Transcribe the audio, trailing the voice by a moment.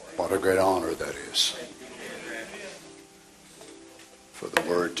What a great honor that is. For the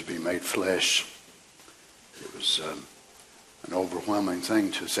Word to be made flesh. It was an overwhelming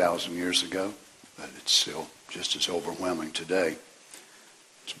thing 2,000 years ago, but it's still just as overwhelming today.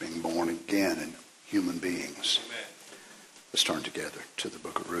 It's being born again in human beings. Let's turn together to the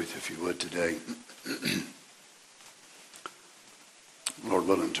book of Ruth, if you would, today. Lord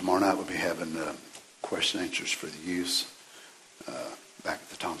willing, tomorrow night we'll be having question and answers for the youth back at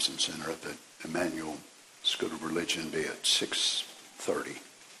the Thompson Center up at Emmanuel School of Religion. Be at 6:30.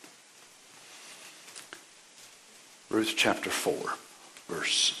 Ruth chapter 4,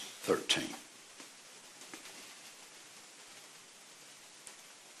 verse 13.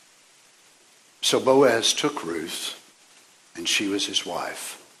 So Boaz took Ruth, and she was his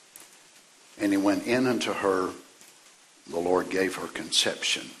wife. And he went in unto her. The Lord gave her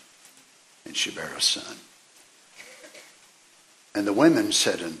conception, and she bare a son. And the women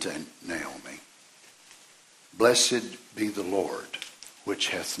said unto Naomi, Blessed be the Lord, which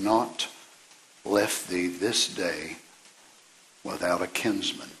hath not left thee this day without a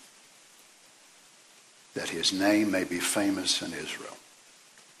kinsman, that his name may be famous in Israel.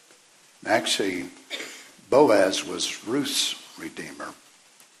 Actually, Boaz was Ruth's redeemer,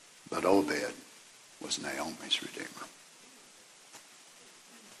 but Obed was Naomi's redeemer.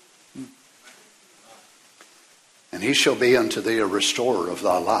 And he shall be unto thee a restorer of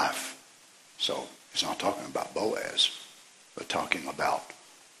thy life. So he's not talking about Boaz, but talking about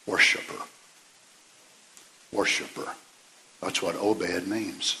worshiper. Worshiper. That's what Obed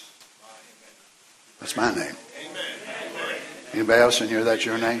means. That's my name. Anybody else in here, that's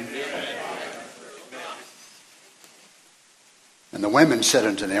your name? And the women said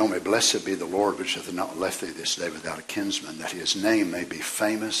unto Naomi, Blessed be the Lord, which hath not left thee this day without a kinsman, that his name may be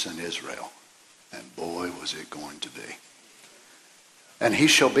famous in Israel. And boy, was it going to be. And he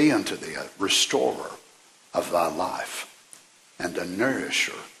shall be unto thee a restorer of thy life, and a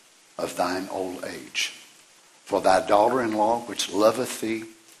nourisher of thine old age. For thy daughter-in-law, which loveth thee,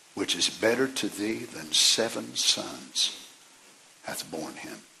 which is better to thee than 7 sons, hath borne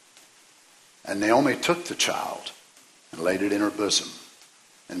him. And Naomi took the child, and laid it in her bosom,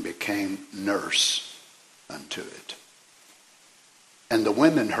 and became nurse unto it. And the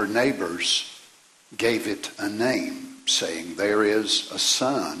women, her neighbors, gave it a name, saying, There is a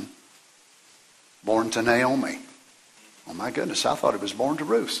son born to Naomi. Oh my goodness, I thought it was born to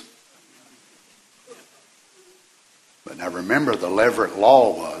Ruth. But now remember, the Levirate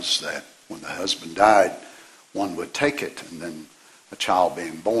law was that when the husband died, one would take it, and then a child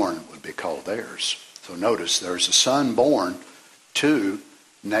being born would be called theirs. So notice, there's a son born to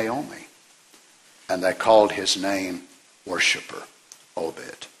Naomi. And they called his name Worshipper,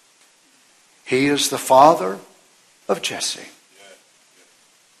 Obed. He is the father of Jesse.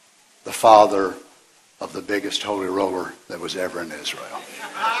 The father of the biggest holy roller that was ever in Israel.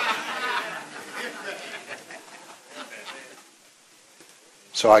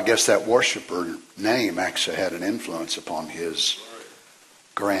 So I guess that worshiper name actually had an influence upon his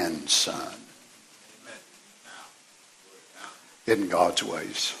grandson. In God's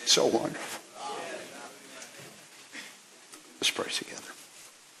ways. So wonderful. Let's pray together.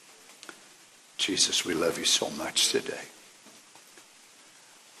 Jesus, we love you so much today.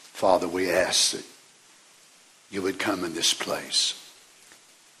 Father, we ask that you would come in this place.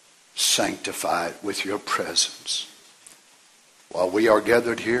 Sanctify it with your presence. While we are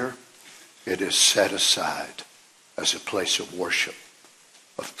gathered here, it is set aside as a place of worship,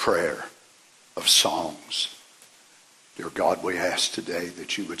 of prayer, of songs. Dear God, we ask today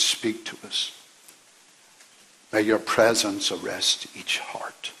that you would speak to us. May your presence arrest each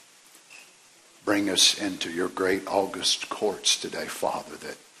heart. Bring us into your great august courts today, Father,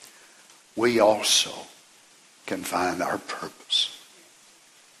 that we also can find our purpose.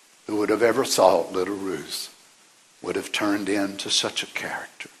 Who would have ever thought little Ruth would have turned into such a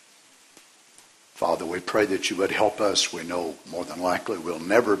character? Father, we pray that you would help us. We know more than likely we'll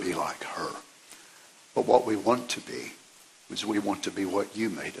never be like her. But what we want to be is we want to be what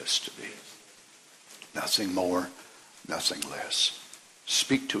you made us to be. Nothing more, nothing less.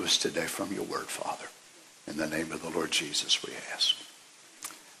 Speak to us today from your word, Father. In the name of the Lord Jesus we ask.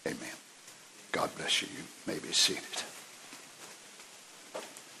 Amen. God bless you. You may be seated.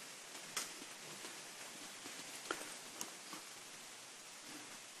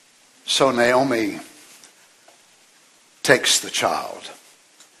 So Naomi takes the child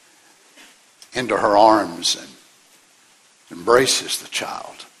into her arms and embraces the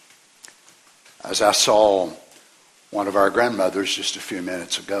child. As I saw one of our grandmothers just a few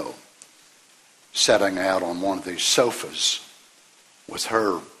minutes ago, sitting out on one of these sofas with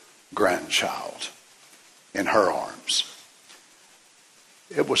her grandchild in her arms.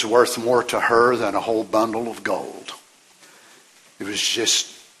 It was worth more to her than a whole bundle of gold. It was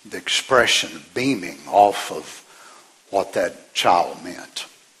just the expression beaming off of what that child meant.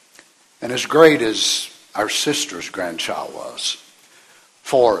 And as great as our sister's grandchild was,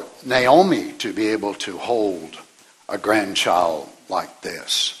 for Naomi to be able to hold a grandchild like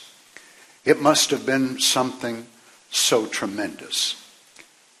this, it must have been something so tremendous.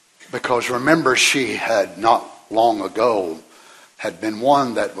 Because remember, she had not long ago had been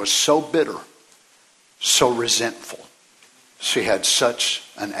one that was so bitter, so resentful. She had such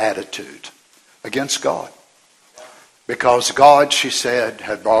an attitude against God. Because God, she said,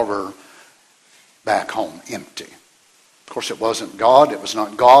 had brought her back home empty. Of course, it wasn't God. It was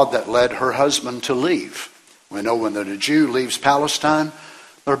not God that led her husband to leave. We know when the Jew leaves Palestine,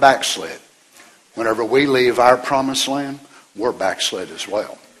 they're backslid. Whenever we leave our promised land, we're backslid as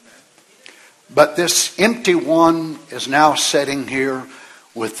well. But this empty one is now sitting here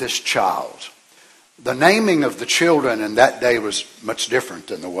with this child. The naming of the children in that day was much different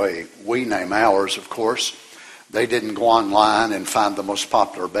than the way we name ours, of course. They didn't go online and find the most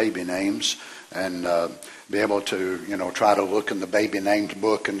popular baby names and be able to, try to look in the baby names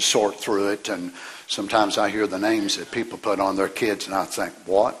book and sort through it. And sometimes I hear the names that people put on their kids and I think,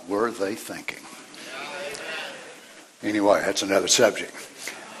 what were they thinking? Anyway, that's another subject.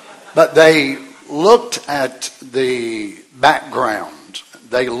 But they looked at the background.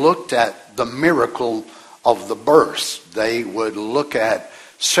 They looked at the miracle of the birth. They would look at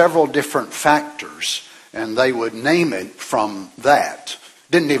several different factors and they would name it from that.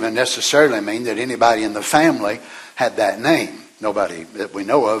 Didn't even necessarily mean that anybody in the family had that name. Nobody that we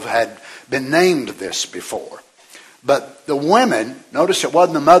know of had been named this before. But the women, notice it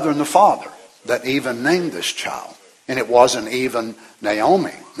wasn't the mother and the father that even named this child. And it wasn't even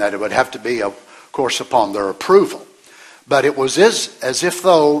Naomi. That it would have to be, of course, upon their approval. But it was as if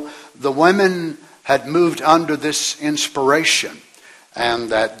though the women had moved under this inspiration and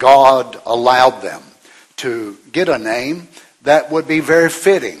that God allowed them to get a name that would be very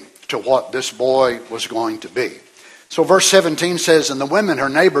fitting to what this boy was going to be. So verse 17 says, and the women, her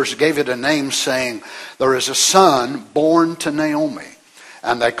neighbors, gave it a name saying, there is a son born to Naomi.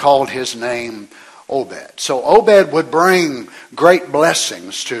 And they called his name Obed. So Obed would bring great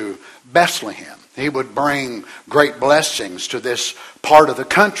blessings to Bethlehem. He would bring great blessings to this part of the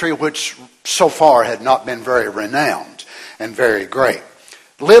country which so far had not been very renowned and very great.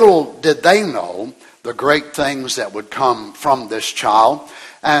 Little did they know the great things that would come from this child.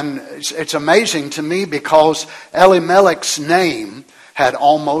 And it's amazing to me because Elimelech's name had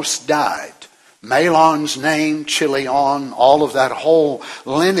almost died. Mahlon's name, Chilion, all of that whole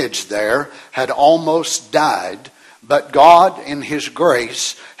lineage there had almost died. But God, in His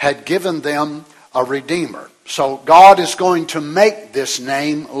grace, had given them a Redeemer. So God is going to make this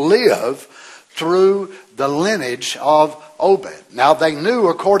name live through the lineage of Obed. Now they knew,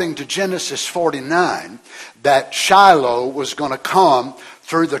 according to Genesis 49, that Shiloh was going to come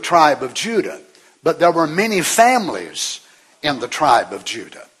through the tribe of Judah. But there were many families in the tribe of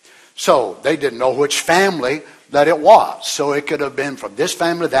Judah. So they didn't know which family that it was. So it could have been from this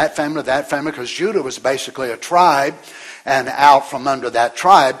family, that family, that family, because Judah was basically a tribe, and out from under that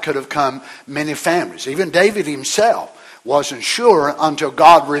tribe could have come many families. Even David himself wasn't sure until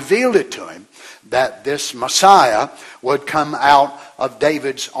God revealed it to him that this Messiah would come out of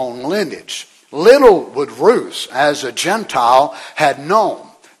David's own lineage. Little would Ruth, as a Gentile, had known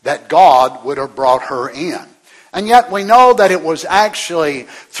that God would have brought her in. And yet we know that it was actually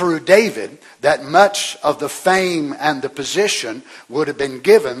through David that much of the fame and the position would have been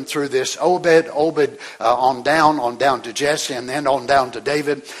given through this Obed on down to Jesse, and then on down to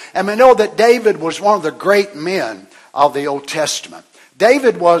David. And we know that David was one of the great men of the Old Testament.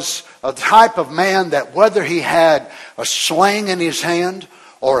 David was a type of man that whether he had a sling in his hand,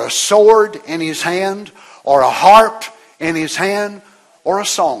 or a sword in his hand, or a harp in his hand, or a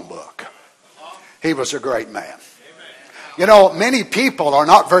songbook, he was a great man. You know, many people are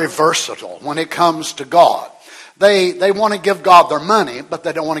not very versatile when it comes to God. They want to give God their money, but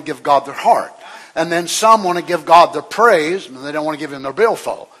they don't want to give God their heart. And then some want to give God their praise, and they don't want to give Him their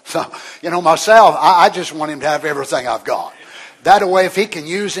billfold. So, myself, I just want Him to have everything I've got. That way, if He can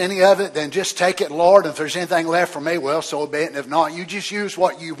use any of it, then just take it, Lord. And if there's anything left for me, well, so be it. And if not, you just use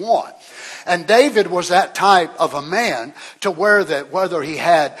what you want. And David was that type of a man to where that whether he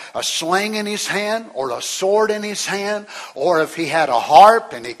had a sling in his hand or a sword in his hand, or if he had a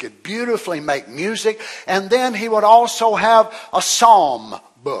harp and he could beautifully make music, and then he would also have a psalm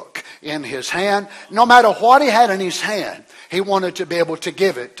book in his hand. No matter what he had in his hand, He wanted to be able to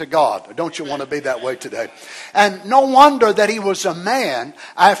give it to God. Don't you want to be that way today? And no wonder that he was a man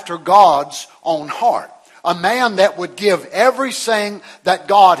after God's own heart. A man that would give everything that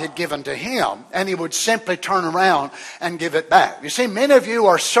God had given to him, and he would simply turn around and give it back. You see, many of you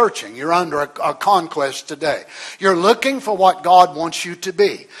are searching. You're under a conquest today. You're looking for what God wants you to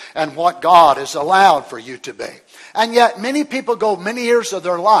be and what God has allowed for you to be. And yet many people go many years of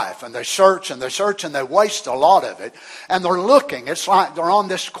their life and they search and they search and they waste a lot of it. And they're looking. It's like they're on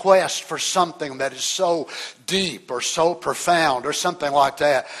this quest for something that is so deep or so profound or something like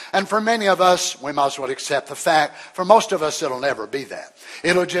that. And for many of us, we might as well accept the fact, for most of us it'll never be that.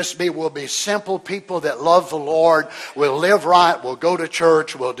 It'll just be, we'll be simple people that love the Lord. We'll live right. We'll go to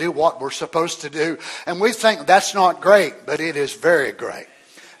church. We'll do what we're supposed to do. And we think that's not great, but it is very great.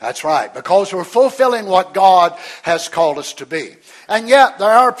 That's right, because we're fulfilling what God has called us to be. And yet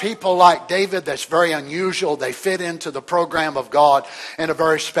there are people like David that's very unusual. They fit into the program of God in a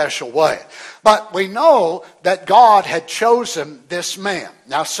very special way. But we know that God had chosen this man.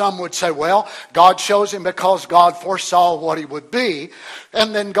 Now some would say, well, God chose him because God foresaw what he would be,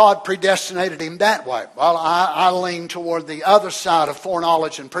 and then God predestinated him that way. Well, I lean toward the other side of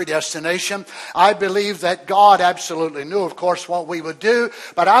foreknowledge and predestination. I believe that God absolutely knew, of course, what we would do,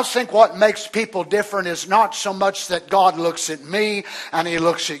 but I think what makes people different is not so much that God looks at me and he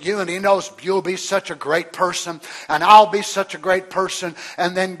looks at you and he knows you'll be such a great person and I'll be such a great person,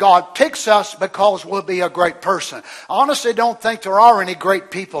 and then God picks us because we'll be a great person. I honestly don't think there are any great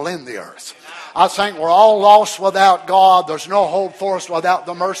people in the earth. I think we're all lost without God. There's no hope for us without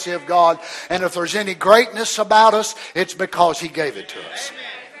the mercy of God. And if there's any greatness about us, it's because he gave it to us.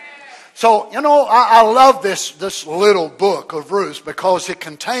 So, I love this little book of Ruth because it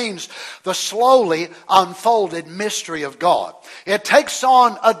contains the slowly unfolded mystery of God. It takes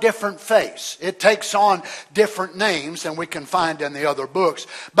on a different face. It takes on different names than we can find in the other books.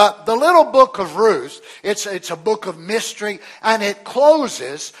 But the little book of Ruth, it's a book of mystery, and it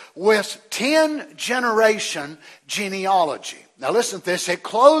closes with 10-generation genealogy. Now listen to this. It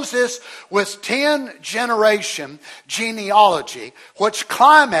closes with 10-generation genealogy, which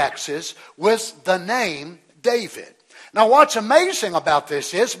climaxes with the name David. Now what's amazing about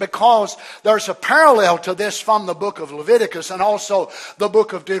this is because there's a parallel to this from the book of Leviticus and also the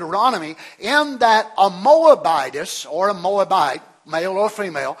book of Deuteronomy, in that a Moabitess or a Moabite, male or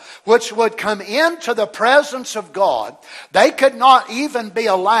female, which would come into the presence of God, they could not even be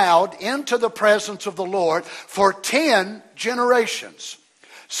allowed into the presence of the Lord for 10 generations.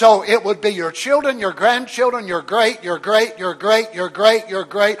 So it would be your children, your grandchildren, your great,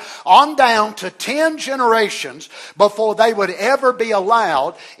 on down to 10 generations before they would ever be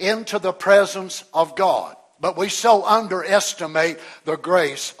allowed into the presence of God. But we so underestimate the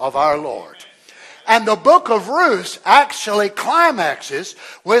grace of our Lord. And the book of Ruth actually climaxes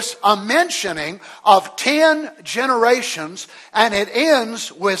with a mentioning of 10 generations, and it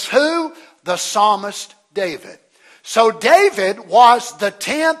ends with who? The psalmist David. So David was the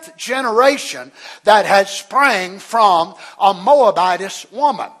 10th generation that had sprang from a Moabitess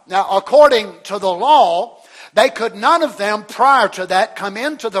woman. Now, according to the law, none of them prior to that come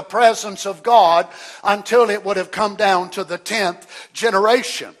into the presence of God until it would have come down to the 10th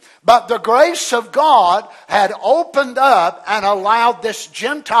generation. But the grace of God had opened up and allowed this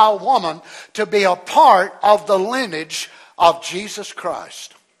Gentile woman to be a part of the lineage of Jesus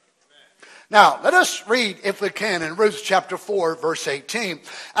Christ. Now, let us read, if we can, in Ruth chapter 4, verse 18,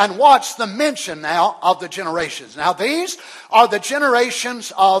 and watch the mention now of the generations. Now, these are the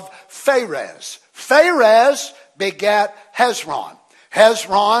generations of Pharez. Pharez begat Hezron.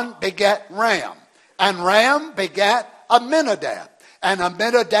 Hezron begat Ram. And Ram begat Amminadab. And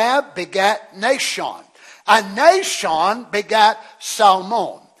Amminadab begat Nahshon. And Nahshon begat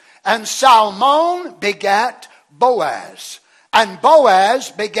Salmon. And Salmon begat Boaz. And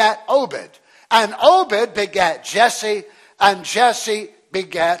Boaz begat Obed. And Obed begat Jesse. And Jesse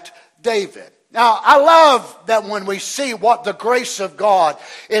begat David. Now, I love that when we see what the grace of God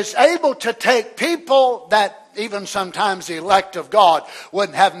is able to take people that even sometimes the elect of God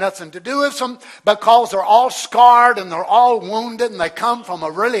wouldn't have nothing to do with them because they're all scarred and they're all wounded and they come from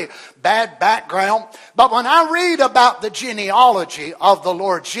a really bad background. But when I read about the genealogy of the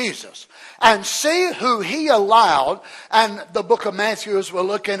Lord Jesus and see who he allowed, and the book of Matthew, as we'll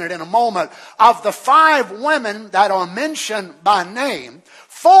look in it in a moment, of the 5 women that are mentioned by name,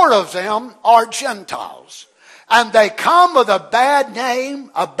 4 of them are Gentiles. And they come with a bad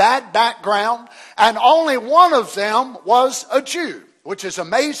name, a bad background, and only one of them was a Jew. which is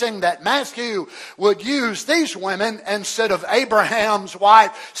amazing that Matthew would use these women instead of Abraham's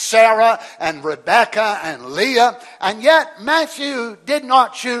wife, Sarah, and Rebekah, and Leah. And yet Matthew did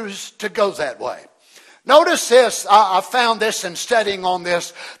not choose to go that way. Notice this, I found this in studying on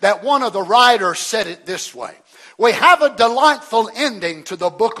this, that one of the writers said it this way. We have a delightful ending to the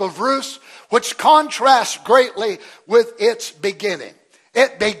book of Ruth, which contrasts greatly with its beginning.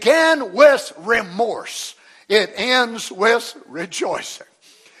 It began with remorse. It ends with rejoicing.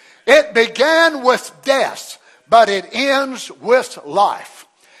 It began with death, but it ends with life.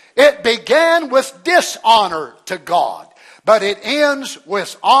 It began with dishonor to God, but it ends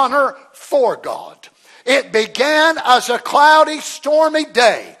with honor for God. It began as a cloudy, stormy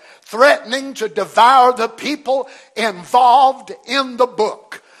day, threatening to devour the people involved in the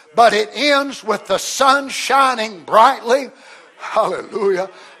book. But it ends with the sun shining brightly. Hallelujah.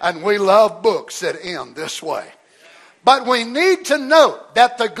 And we love books that end this way. But we need to note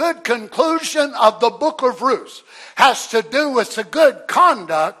that the good conclusion of the book of Ruth has to do with the good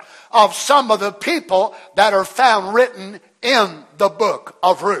conduct of some of the people that are found written in the book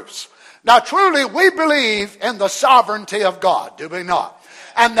of Ruth. Now truly we believe in the sovereignty of God, do we not?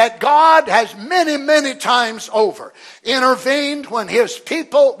 And that God has many, many times over intervened when his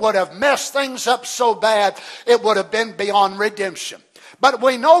people would have messed things up so bad it would have been beyond redemption. But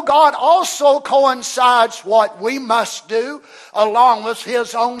we know God also coincides what we must do along with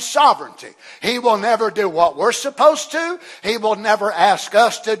his own sovereignty. He will never do what we're supposed to. He will never ask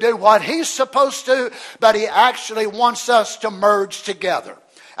us to do what he's supposed to. But he actually wants us to merge together.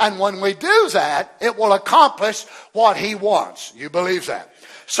 And when we do that, it will accomplish what he wants. You believe that?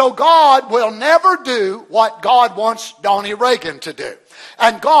 So God will never do what God wants Donny Reagan to do.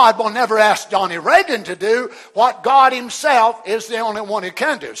 And God will never ask Donny Reagan to do what God himself is the only one who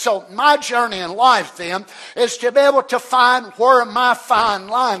can do. So my journey in life then is to be able to find where my fine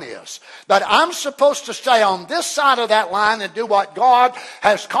line is. That I'm supposed to stay on this side of that line and do what God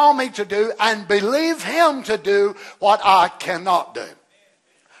has called me to do and believe him to do what I cannot do.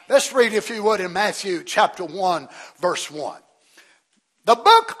 Let's read, if you would, in Matthew chapter 1, verse 1. The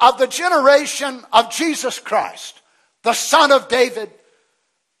book of the generation of Jesus Christ, the son of David,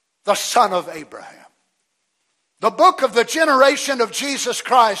 the son of Abraham. The book of the generation of Jesus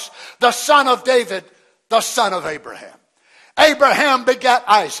Christ, the son of David, the son of Abraham. Abraham begat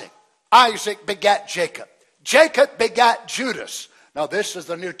Isaac. Isaac begat Jacob. Jacob begat Judas. Now this is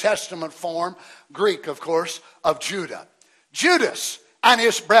the New Testament form, Greek of course, of Judah. Judas and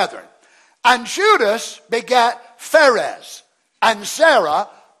his brethren. And Judas begat Pharez. And Zerah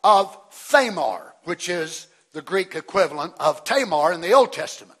of Thamar, which is the Greek equivalent of Tamar in the Old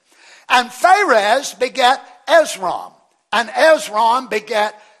Testament. And Pharez begat Ezram. And Ezram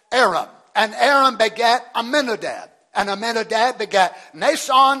begat Aram. And Aram begat Amminadab. And Amminadab begat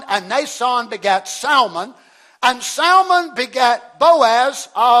Nason. And Nason begat Salmon. And Salmon begat Boaz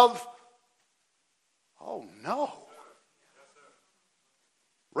of,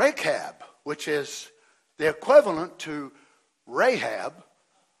 Rechab, which is the equivalent to Rahab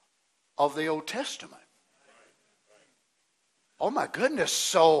of the Old Testament. Oh my goodness,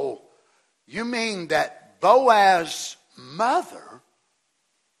 so you mean that Boaz's mother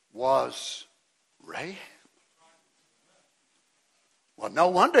was Rahab? Well, no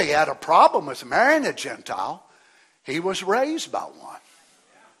wonder he had a problem with marrying a Gentile. He was raised by one.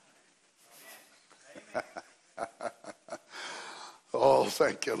 Oh,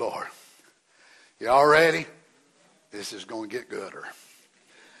 thank you, Lord. Y'all ready? This is going to get gooder.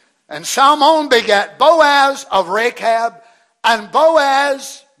 And Salmon begat Boaz of Rechab, and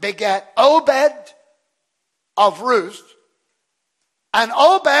Boaz begat Obed of Ruth, and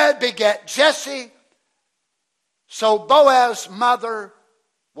Obed begat Jesse. So Boaz's mother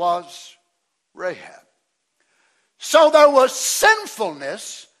was Rahab. So there was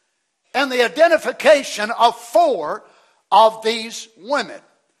sinfulness in the identification of 4 of these women,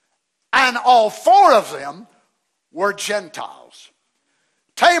 and all 4 of them were Gentiles.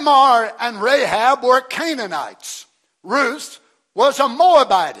 Tamar and Rahab were Canaanites. Ruth was a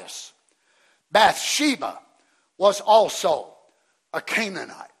Moabitess. Bathsheba was also a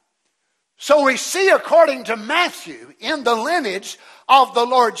Canaanite. So we see, according to Matthew, in the lineage of the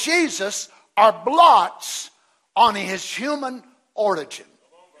Lord Jesus are blots on his human origin.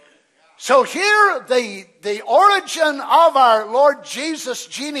 So here the origin of our Lord Jesus'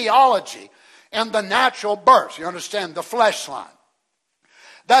 genealogy in the natural birth, you understand, the flesh line,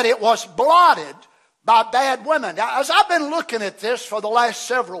 that it was blotted by bad women. Now, as I've been looking at this for the last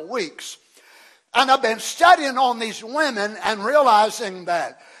several weeks, And I've been studying on these women and realizing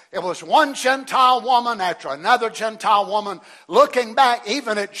that it was one Gentile woman after another Gentile woman, looking back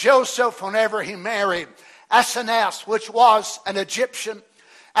even at Joseph whenever he married Asenath, which was an Egyptian,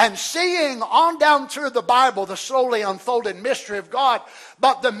 and seeing on down through the Bible the slowly unfolded mystery of God.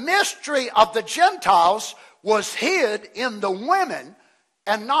 But the mystery of the Gentiles was hid in the women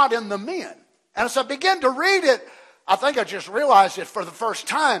and not in the men. And as I began to read it, I think I just realized it for the first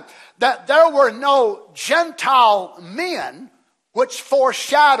time, that there were no Gentile men which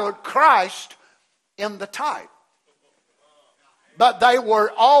foreshadowed Christ in the type. But they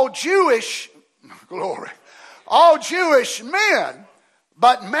were all Jewish, glory, all Jewish men,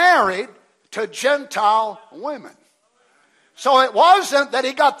 but married to Gentile women. So it wasn't that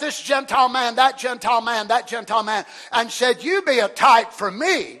he got this Gentile man, that Gentile man, that Gentile man, and said, you be a type for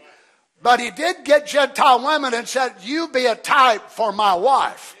me. But he did get Gentile women and said, you be a type for my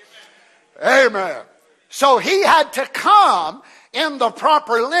wife. Amen. So he had to come in the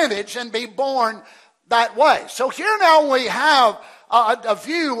proper lineage and be born that way. So here now we have a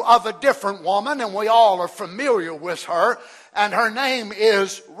view of a different woman, and we all are familiar with her, and her name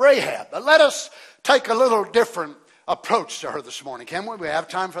is Rahab. But let us take a little different approach to her this morning, can we? We have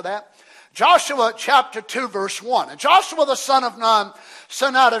time for that? Joshua chapter 2 verse 1. And Joshua the son of Nun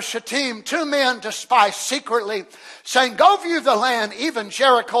sent out of Shittim 2 men to spy secretly, saying, go view the land, even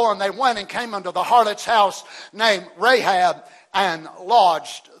Jericho. And they went and came unto the harlot's house named Rahab and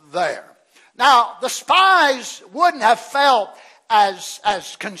lodged there. Now, the spies wouldn't have felt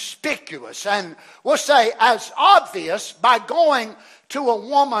as conspicuous and we'll say as obvious by going to a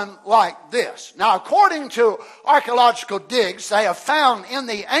woman like this. Now, according to archaeological digs, they have found in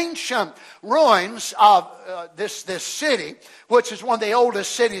the ancient ruins of this city, which is one of the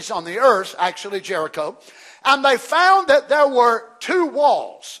oldest cities on the earth, actually Jericho, and they found that there were 2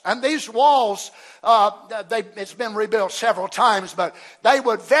 walls. And these walls, it's been rebuilt several times, but they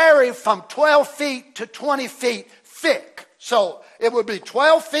would vary from 12 feet to 20 feet thick. So it would be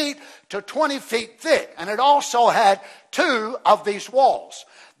 12 feet to 20 feet thick. And it also had 2 of these walls.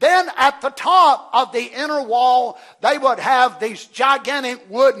 Then at the top of the inner wall, they would have these gigantic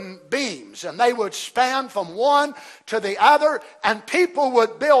wooden beams. And they would span from one to the other. And people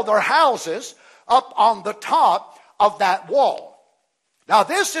would build their houses up on the top of that wall. Now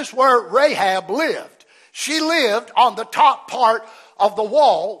this is where Rahab lived. She lived on the top part of the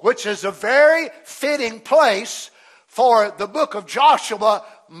wall, which is a very fitting place for the book of Joshua,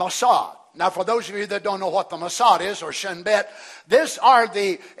 Mossad. Now, for those of you that don't know what the Mossad is, or Shin Bet, these are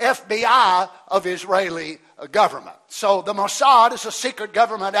the FBI of Israeli government. So the Mossad is a secret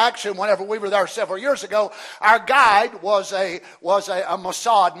government action. Whenever we were there several years ago, our guide was a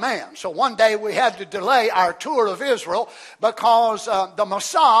Mossad man. So one day we had to delay our tour of Israel because the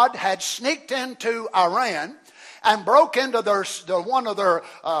Mossad had sneaked into Iran and broke into one of their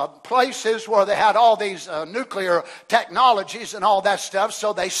places where they had all these nuclear technologies and all that stuff.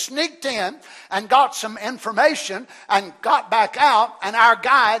 So they sneaked in and got some information and got back out, and our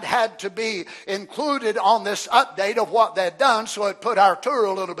guide had to be included on this update of what they'd done, so it put our tour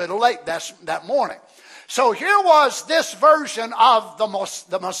a little bit late that morning. So here was this version of the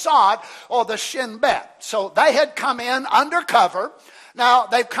Mossad, or the Shin Bet. So they had come in undercover. Now,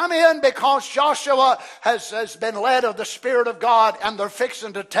 they've come in because Joshua has been led of the Spirit of God, and they're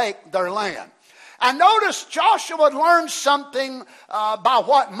fixing to take their land. And notice Joshua learned something by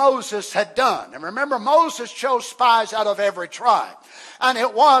what Moses had done. And remember, Moses chose spies out of every tribe. And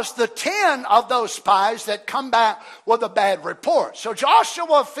it was the 10 of those spies that come back with a bad report. So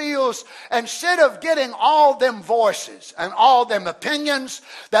Joshua feels, instead of getting all them voices and all them opinions,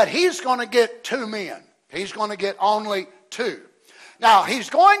 that he's going to get 2 men. He's going to get only 2. Now, he's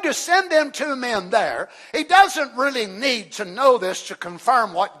going to send them 2 men there. He doesn't really need to know this to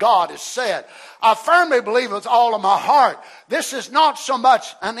confirm what God has said. I firmly believe with all of my heart, this is not so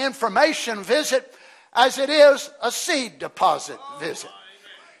much an information visit as it is a seed deposit visit.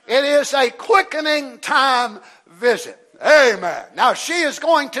 It is a quickening time visit. Amen. Now, she is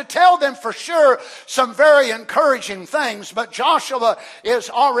going to tell them for sure some very encouraging things, but Joshua is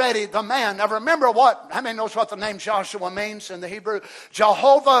already the man. Now, remember how many knows what the name Joshua means in the Hebrew?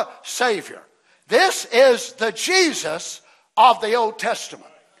 Jehovah Savior. This is the Jesus of the Old Testament.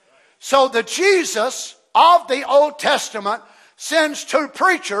 So the Jesus of the Old Testament sends 2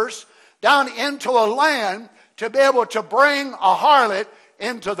 preachers down into a land to be able to bring a harlot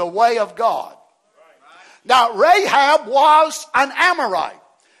into the way of God. Now, Rahab was an Amorite.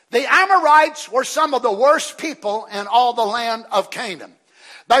 The Amorites were some of the worst people in all the land of Canaan.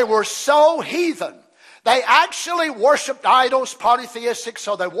 They were so heathen They actually worshipped idols, polytheistic,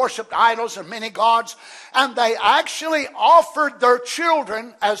 so they worshipped idols and many gods. And they actually offered their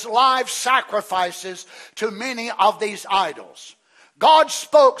children as live sacrifices to many of these idols. God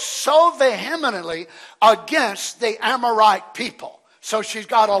spoke so vehemently against the Amorite people. So she's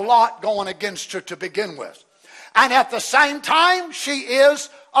got a lot going against her to begin with. And at the same time, she is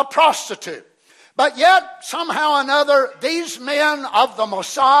a prostitute. But yet, somehow or another, these men of the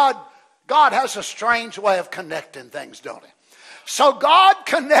Mossad, God has a strange way of connecting things, don't he? So God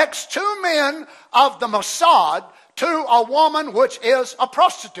connects two men of the Mossad to a woman which is a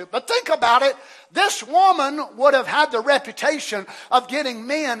prostitute. But think about it. This woman would have had the reputation of getting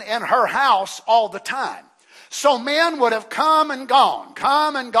men in her house all the time. So men would have come and gone,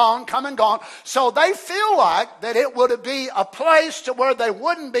 come and gone, come and gone. So they feel like that it would be a place to where they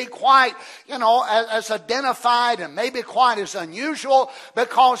wouldn't be quite, as identified and maybe quite as unusual,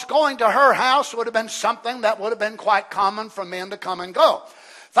 because going to her house would have been something that would have been quite common for men to come and go.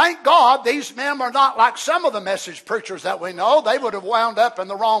 Thank God these men were not like some of the message preachers that we know. They would have wound up in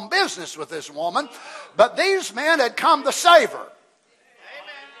the wrong business with this woman. But these men had come to save her.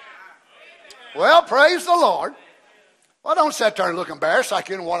 Well, praise the Lord. Well, don't sit there and look embarrassed like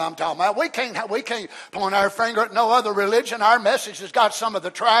you know what I'm talking about. We can't point our finger at no other religion. Our message has got some of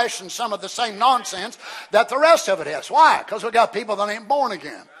the trash and some of the same nonsense that the rest of it has. Why? Because we got people that ain't born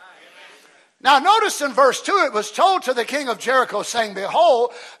again. Now notice in verse 2, it was told to the king of Jericho, saying,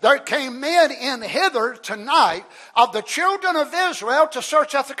 Behold, there came men in hither tonight of the children of Israel to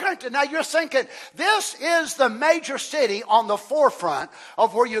search out the country. Now you're thinking, this is the major city on the forefront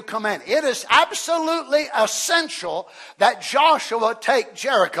of where you come in. It is absolutely essential that Joshua take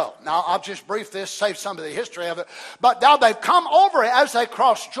Jericho. Now I'll just brief this, save some of the history of it. But now they've come over it as they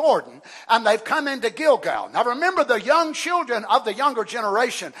cross Jordan, and they've come into Gilgal. Now remember, the young children of the younger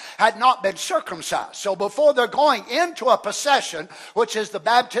generation had not been circumcised. So before they're going into a procession, which is the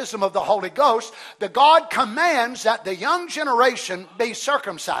baptism of the Holy Ghost, the God commands that the young generation be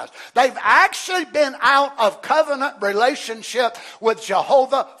circumcised. They've actually been out of covenant relationship with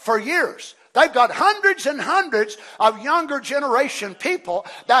Jehovah for years. They've got hundreds and hundreds of younger generation people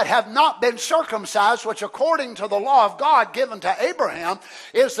that have not been circumcised, which according to the law of God given to Abraham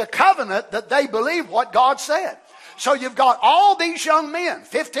is the covenant that they believe what God said. So you've got all these young men,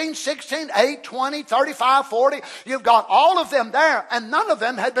 15, 16, 8, 20, 35, 40. You've got all of them there, and none of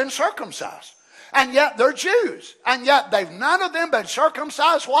them had been circumcised. And yet they're Jews. And yet none of them been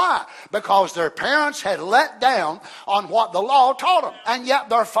circumcised. Why? Because their parents had let down on what the law taught them. And yet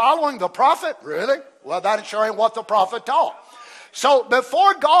they're following the prophet. Really? Well, that sure ain't what the prophet taught. So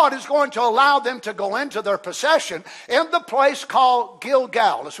before God is going to allow them to go into their possession, in the place called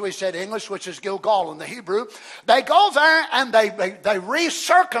Gilgal, as we said in English, which is Gilgal in the Hebrew, they go there and they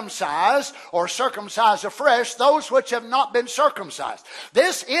re-circumcise or circumcise afresh those which have not been circumcised.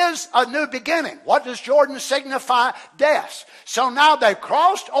 This is a new beginning. What does Jordan signify? Death. So now they've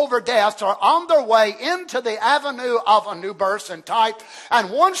crossed over death, they're on their way into the avenue of a new birth and type, and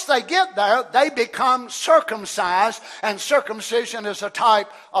once they get there, they become circumcised, and circumcision is a type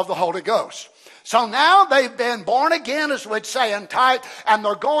of the Holy Ghost. So now they've been born again, as we'd say in type, and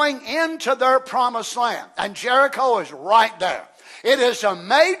they're going into their promised land. And Jericho is right there. It is a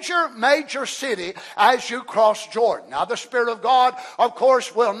major, major city as you cross Jordan. Now the Spirit of God, of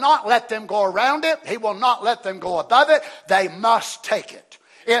course, will not let them go around it. He will not let them go above it. They must take it.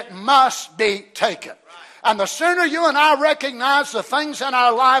 It must be taken. And the sooner you and I recognize the things in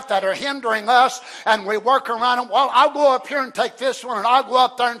our life that are hindering us and we work around them, well, I'll go up here and take this one and I'll go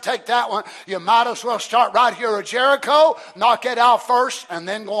up there and take that one. You might as well start right here at Jericho, knock it out first, and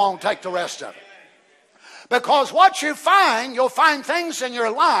then go on and take the rest of it. Because what you find, you'll find things in your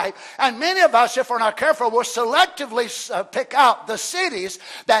life, and many of us, if we're not careful, will selectively pick out the cities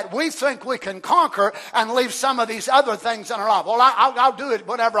that we think we can conquer and leave some of these other things in our life. Well, I'll do it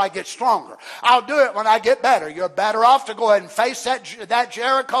whenever I get stronger. I'll do it when I get better. You're better off to go ahead and face that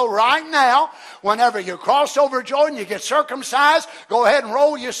Jericho right now. Whenever you cross over Jordan, you get circumcised, go ahead and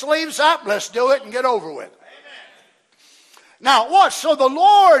roll your sleeves up. Let's do it and get over with it. Now watch, so the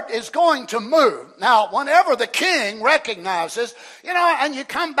Lord is going to move. Now whenever the king recognizes, and you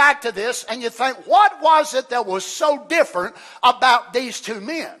come back to this and you think, what was it that was so different about these two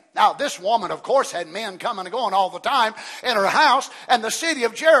men? Now this woman, of course, had men coming and going all the time in her house, and the city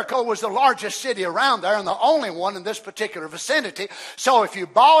of Jericho was the largest city around there and the only one in this particular vicinity. So if you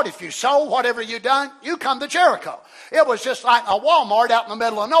bought, if you sold, whatever you done, you come to Jericho. It was just like a Walmart out in the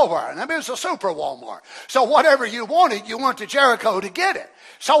middle of nowhere. And it was a super Walmart. So whatever you wanted, you went to Jericho to get it.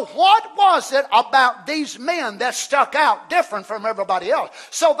 So what was it about these men that stuck out different from everybody else?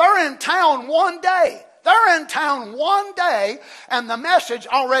 So they're in town one day. they're in town one day and the message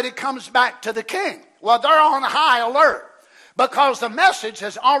already comes back to the king. Well, they're on high alert because the message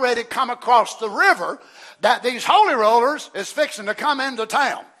has already come across the river that these holy rollers is fixing to come into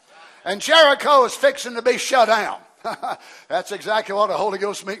town. And Jericho is fixing to be shut down. That's exactly what a Holy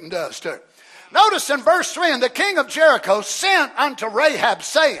Ghost meeting does too. Notice in verse 3, and the king of Jericho sent unto Rahab,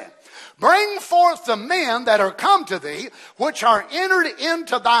 saying, bring forth the men that are come to thee, which are entered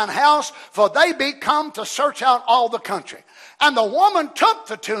into thine house, for they be come to search out all the country. And the woman took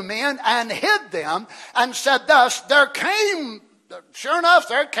the two men and hid them, and said thus, sure enough,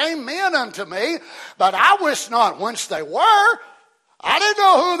 there came men unto me, but I wist not whence they were. I didn't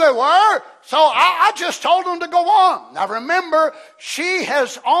know who they were, so I just told them to go on. Now remember, she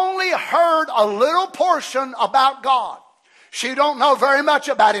has only heard a little portion about God. She don't know very much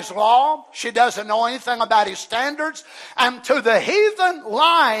about his law. She doesn't know anything about his standards. And to the heathen,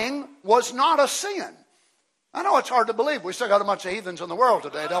 lying was not a sin. I know it's hard to believe. We still got a bunch of heathens in the world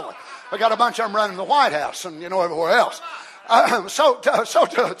today, don't we? We got a bunch of them running the White House and, everywhere else. So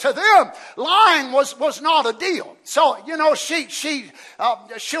to them, lying was not a deal. So,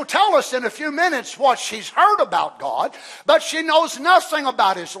 she'll tell us in a few minutes what she's heard about God, but she knows nothing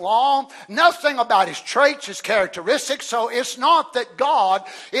about his law, nothing about his traits, his characteristics. So it's not that God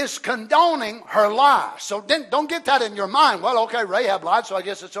is condoning her lie. So don't get that in your mind. Well, okay, Rahab lied, so I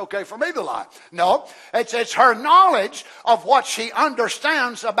guess it's okay for me to lie. No, it's her knowledge of what she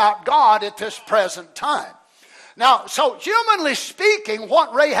understands about God at this present time. Now, so humanly speaking,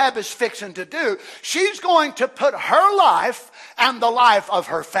 what Rahab is fixing to do, she's going to put her life and the life of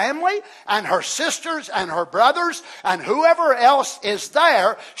her family and her sisters and her brothers and whoever else is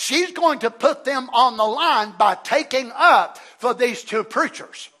there, she's going to put them on the line by taking up for these two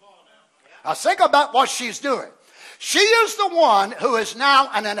preachers. Now think about what she's doing. She is the one who is now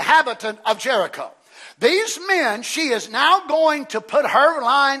an inhabitant of Jericho. These men, she is now going to put her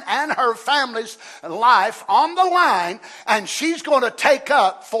line and her family's life on the line, and she's going to take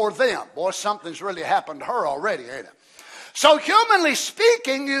up for them. Boy, something's really happened to her already, ain't it? So humanly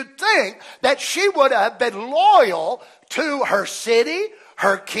speaking, you'd think that she would have been loyal to her city,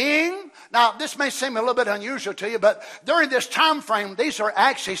 her king. Now, this may seem a little bit unusual to you, but during this time frame, these are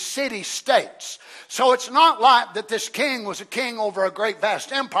actually city-states. So it's not like that this king was a king over a great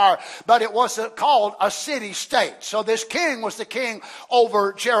vast empire, but it was called a city-state. So this king was the king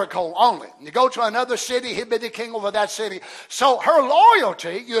over Jericho only. You go to another city, he'd be the king over that city. So her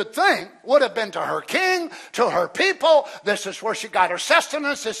loyalty, you'd think, would have been to her king, to her people. This is where she got her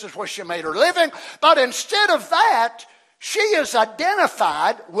sustenance. This is where she made her living. But instead of that, she is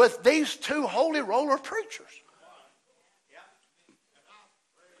identified with these two holy roller preachers.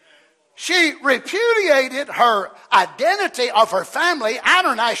 She repudiated her identity of her family and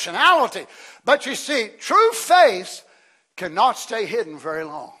her nationality. But you see, true faith cannot stay hidden very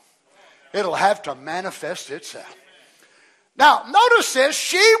long. It'll have to manifest itself. Now, notice this.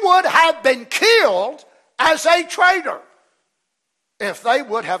 She would have been killed as a traitor if they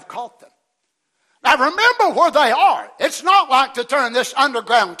would have caught them. Now, remember where they are. It's not like that they're in this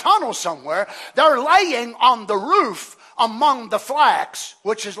underground tunnel somewhere. They're laying on the roof among the flax,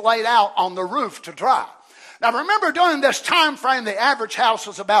 which is laid out on the roof to dry. Now remember, during this time frame, the average house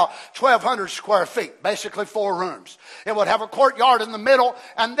was about 1,200 square feet, basically 4 rooms. It would have a courtyard in the middle,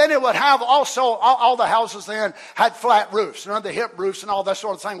 and then it would have also, all the houses then had flat roofs, the hip roofs and all that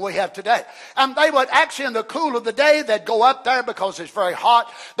sort of thing we have today. And they would actually, in the cool of the day, they'd go up there because it's very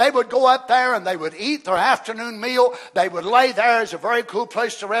hot. They would go up there and they would eat their afternoon meal. They would lay there. It's a very cool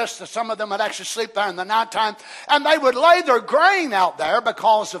place to rest. Some of them would actually sleep there in the nighttime. And they would lay their grain out there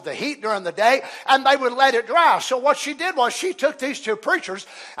because of the heat during the day, and they would let it dry. So what she did was she took these two preachers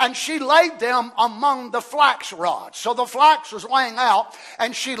and she laid them among the flax rods. So the flax was laying out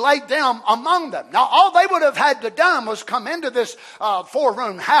and she laid them among them. Now all they would have had to done was come into this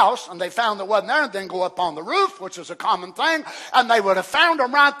 4-room house, and they found it wasn't there, and then go up on the roof, which is a common thing, and they would have found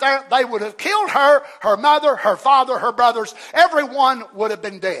them right there. They would have killed her, her mother, her father, her brothers. Everyone would have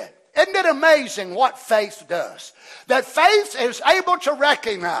been dead. Isn't it amazing what faith does? That faith is able to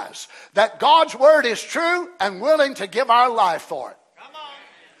recognize that God's word is true and willing to give our life for it. Come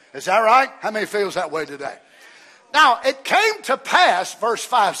on. Is that right? How many feels that way today? Now, it came to pass, verse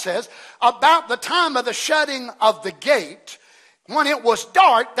 5 says, about the time of the shutting of the gate, when it was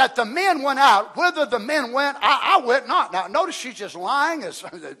dark, that the men went out. Whither the men went, I went not. Now, notice she's just lying.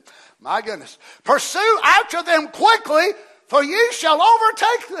 My goodness. Pursue after them quickly, for ye shall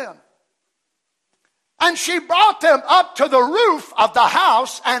overtake them. And she brought them up to the roof of the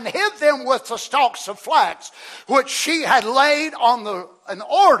house and hid them with the stalks of flax, which she had laid in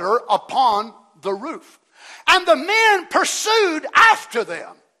order upon the roof. And the men pursued after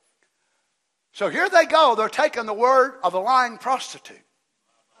them. So here they go. They're taking the word of a lying prostitute.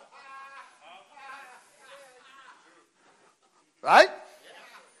 Right?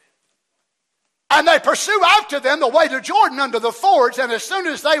 And they pursue after them the way to Jordan under the fords. And as soon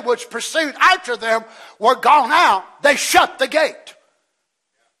as they which pursued after them were gone out, they shut the gate.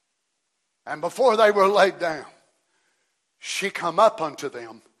 And before they were laid down, she come up unto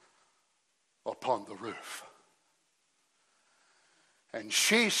them upon the roof. And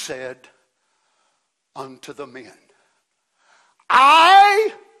she said unto the men,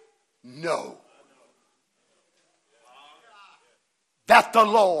 I know that the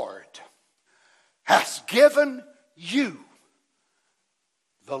Lord hath given you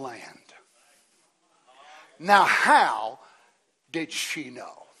the land. Now how did she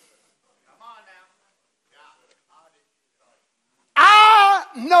know? I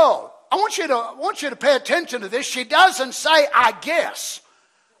know. I want you to pay attention to this. She doesn't say, I guess.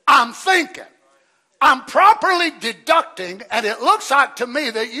 I'm thinking. I'm properly deducting, and it looks like to me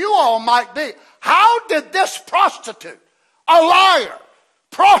that you all might be. How did this prostitute, a liar,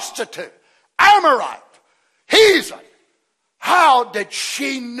 prostitute, Amorite, heathen, how did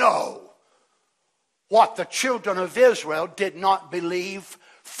she know what the children of Israel did not believe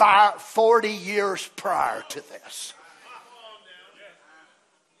 40 years prior to this?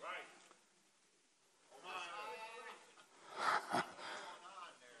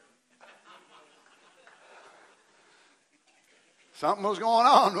 Something was going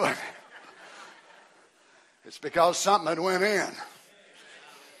on with it. It's because something had went in.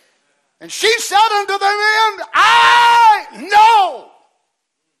 And she said unto the men, I know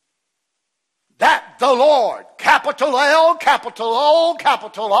that the Lord, capital L, capital O,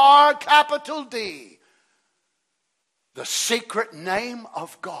 capital R, capital D, the secret name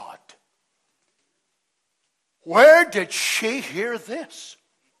of God. Where did she hear this?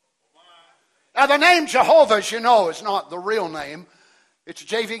 Now the name Jehovah, as you know, is not the real name. It's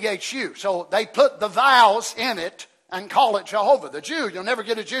JVHU. So they put the vowels in it and call it Jehovah. The Jew, you'll never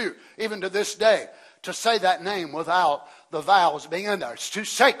get a Jew, even to this day, to say that name without the vowels being in there. It's too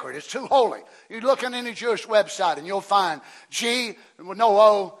sacred. It's too holy. You look on any Jewish website and you'll find G, no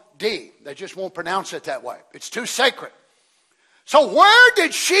O, D. They just won't pronounce it that way. It's too sacred. So where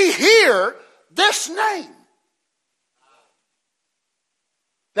did she hear this name?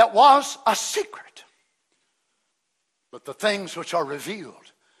 That was a secret. But the things which are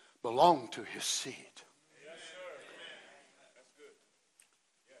revealed belong to his seed.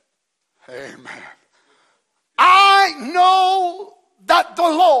 Amen. I know that the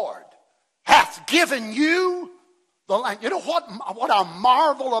Lord hath given you the land. You know what I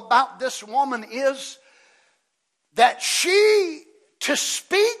marvel about this woman is? That she, to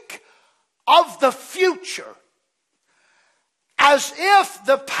speak of the future as if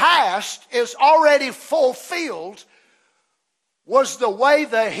the past is already fulfilled, was the way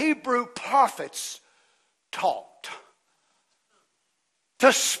the Hebrew prophets talked.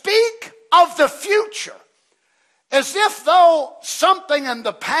 To speak of the future as if though something in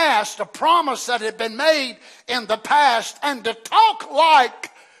the past, a promise that had been made in the past, and to talk like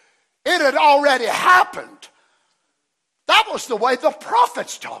it had already happened. That was the way the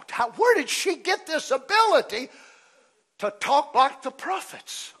prophets talked. Where did she get this ability to talk like the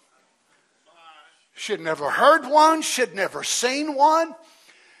prophets? She'd never heard one. She'd never seen one.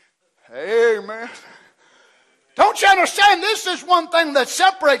 Amen. Don't you understand? This is one thing that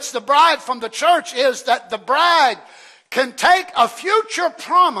separates the bride from the church, is that the bride can take a future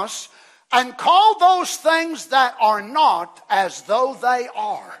promise and call those things that are not as though they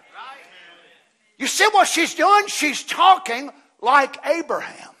are. You see what she's doing? She's talking like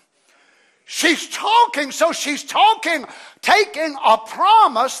Abraham. She's talking, taking a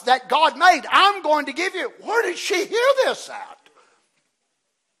promise that God made. I'm going to give you. Where did she hear this at?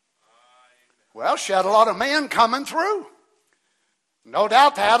 Well, she had a lot of men coming through. No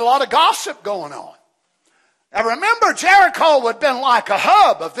doubt they had a lot of gossip going on. Now remember, Jericho would have been like a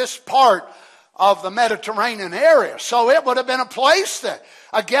hub of this part of the Mediterranean area. So it would have been a place,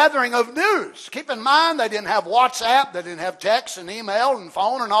 a gathering of news. Keep in mind, they didn't have WhatsApp, they didn't have text and email and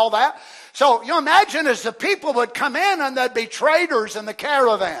phone and all that. So you imagine as the people would come in, and there'd be traders in the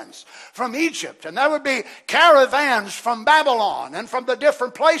caravans from Egypt, and there would be caravans from Babylon and from the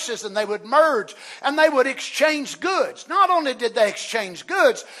different places, and they would merge and they would exchange goods. Not only did they exchange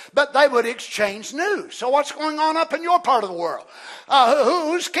goods, but they would exchange news. So what's going on up in your part of the world?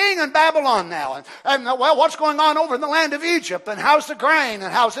 Who's king in Babylon now? And what's going on over in the land of Egypt? And how's the grain?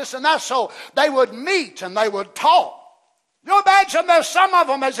 And how's this and that? So they would meet and they would talk. You imagine there's some of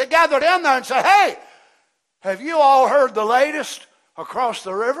them as they gathered in there and said, hey, have you all heard the latest across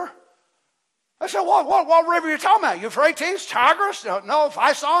the river? I said, what river are you talking about? Euphrates, Tigris? No,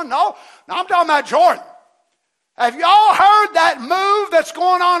 Pison? No, I'm talking about Jordan. Have y'all heard that move that's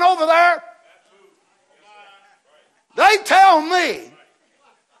going on over there? They tell me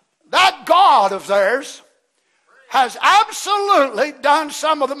that God of theirs has absolutely done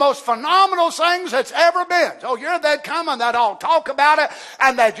some of the most phenomenal things that's ever been. So here they come and they'd all talk about it.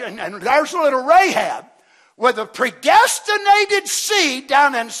 And there's little Rahab with a predestinated seed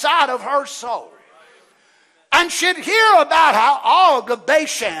down inside of her soul. And she'd hear about how Og of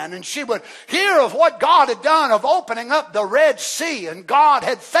Bashan, and she would hear of what God had done of opening up the Red Sea, and God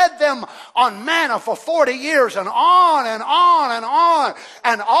had fed them on manna for 40 years, and on and on and on.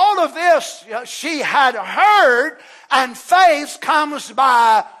 And all of this she had heard, and faith comes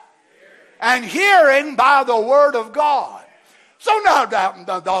by, and hearing by the Word of God. So no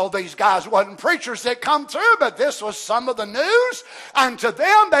doubt all these guys wasn't preachers that come through, but this was some of the news. And to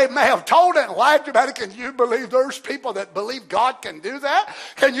them, they may have told it and laughed about it. Can you believe there's people that believe God can do that?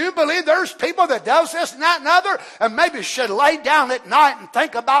 Can you believe there's people that does this and that and other? And maybe should lay down at night and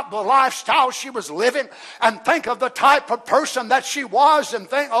think about the lifestyle she was living and think of the type of person that she was and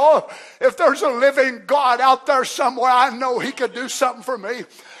think, oh, if there's a living God out there somewhere, I know he could do something for me.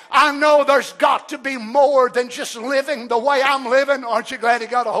 I know there's got to be more than just living the way I'm living. Aren't you glad he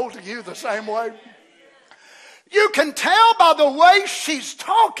got a hold of you the same way? You can tell by the way she's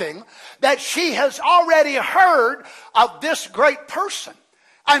talking that she has already heard of this great person.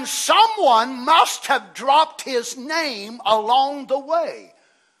 And someone must have dropped his name along the way.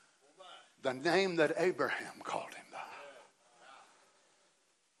 The name that Abraham called him.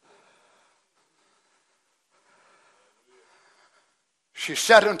 She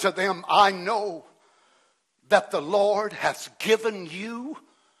said unto them, I know that the Lord hath given you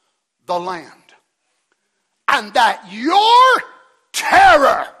the land, and that your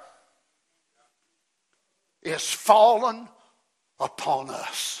terror is fallen upon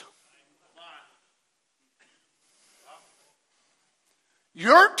us.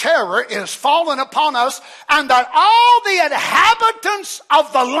 Your terror is fallen upon us, and that all the inhabitants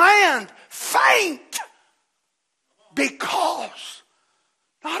of the land faint because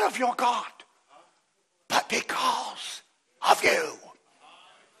not of your God, but because of you.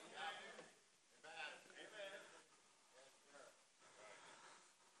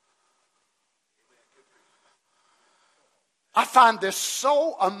 I find this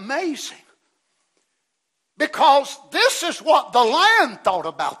so amazing because this is what the land thought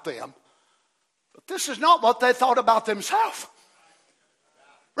about them, but this is not what they thought about themselves.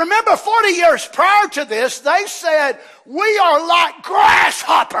 Remember, 40 years prior to this, they said, we are like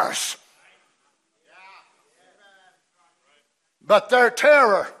grasshoppers. But their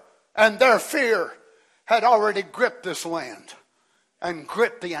terror and their fear had already gripped this land and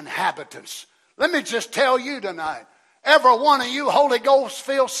gripped the inhabitants. Let me just tell you tonight, every one of you Holy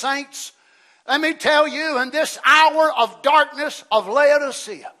Ghost-filled saints, let me tell you, in this hour of darkness of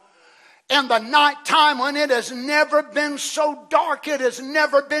Laodicea, in the nighttime when it has never been so dark, it has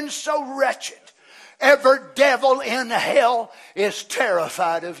never been so wretched, every devil in hell is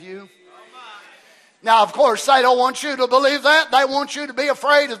terrified of you. Now, of course, they don't want you to believe that. They want you to be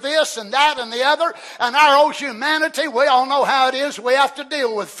afraid of this and that and the other. And our old humanity, we all know how it is. We have to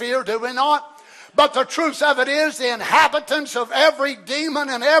deal with fear, do we not? But the truth of it is the inhabitants of every demon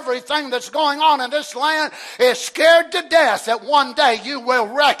and everything that's going on in this land is scared to death that one day you will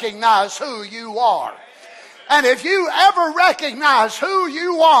recognize who you are. And if you ever recognize who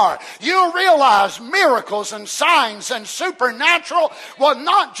you are, you'll realize miracles and signs and supernatural will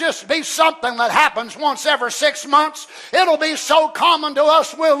not just be something that happens once every 6 months. It'll be so common to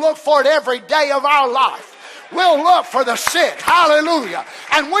us, we'll look for it every day of our life. We'll look for the sick. Hallelujah.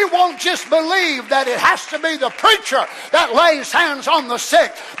 And we won't just believe that it has to be the preacher that lays hands on the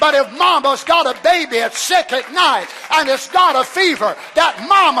sick. But if mama's got a baby that's sick at night and it's got a fever, that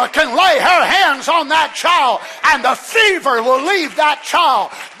mama can lay her hands on that child and the fever will leave that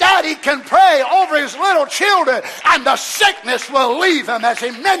child. Daddy can pray over his little children and the sickness will leave him as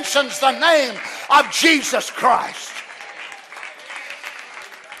he mentions the name of Jesus Christ.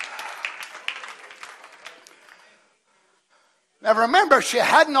 Now remember, she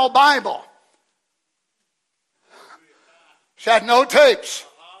had no Bible. She had no tapes,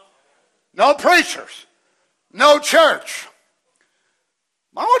 no preachers, no church.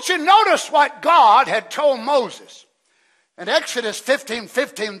 I want you to notice what God had told Moses. In Exodus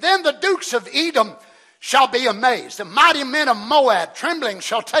 15:15, then the dukes of Edom shall be amazed. The mighty men of Moab, trembling,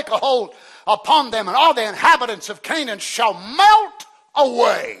 shall take a hold upon them, and all the inhabitants of Canaan shall melt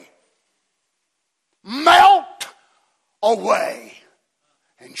away. Melt away.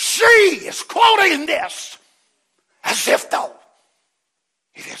 And she is quoting this as if though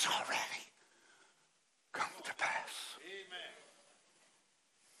it is already come to pass.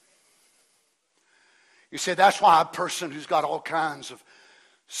 You see, that's why a person who's got all kinds of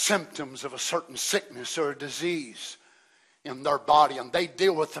symptoms of a certain sickness or a disease in their body, and they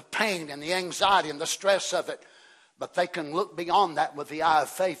deal with the pain and the anxiety and the stress of it, but they can look beyond that with the eye of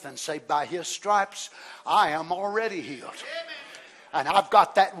faith and say, by His stripes, I am already healed. And I've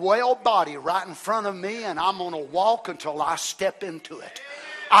got that well body right in front of me, and I'm going to walk until I step into it.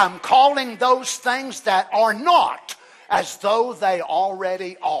 I'm calling those things that are not as though they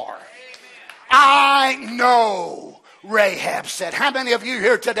already are. I know, Rahab said. How many of you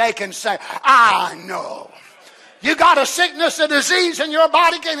here today can say, I know? You got a sickness, a disease in your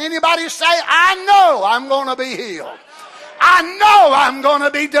body. Can anybody say, I know I'm going to be healed? I know I'm going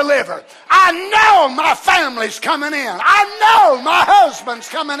to be delivered. I know my family's coming in. I know my husband's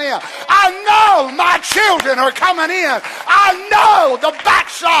coming in. I know my children are coming in. I know the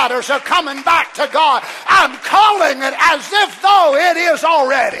backsliders are coming back to God. I'm calling it as if though it is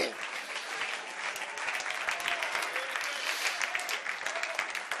already.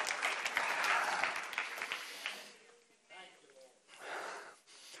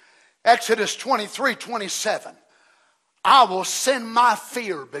 Exodus 23:27. I will send my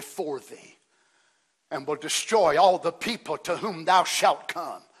fear before thee, and will destroy all the people to whom thou shalt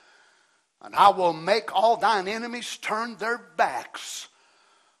come. And I will make all thine enemies turn their backs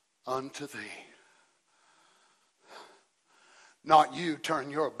unto thee. Not you turn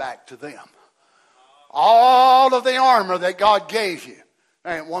your back to them. All of the armor that God gave you,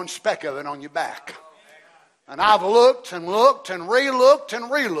 there ain't one speck of it on your back. And I've looked and looked and re-looked and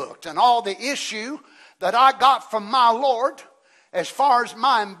re-looked, and all the issue that I got from my Lord as far as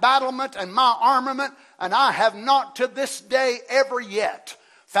my embattlement and my armament, and I have not to this day ever yet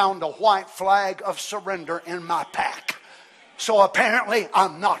found a white flag of surrender in my pack. So apparently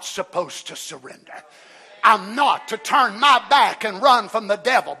I'm not supposed to surrender. I'm not to turn my back and run from the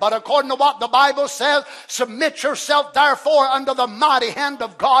devil. But according to what the Bible says, submit yourself therefore unto the mighty hand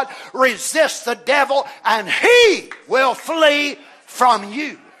of God. Resist the devil and he will flee from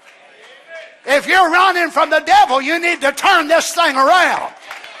you. If you're running from the devil, you need to turn this thing around.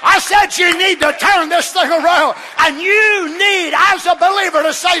 I said you need to turn this thing around. And you need, as a believer,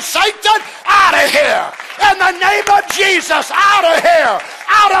 to say, Satan, out of here. In the name of Jesus, out of here.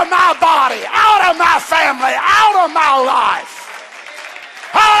 Out of my body. Out of my family. Out of my life.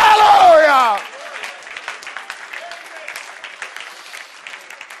 Hallelujah.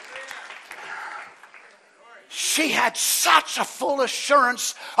 She had such a full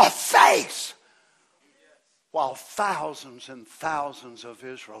assurance of faith, while thousands and thousands of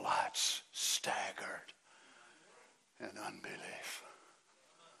Israelites staggered in unbelief.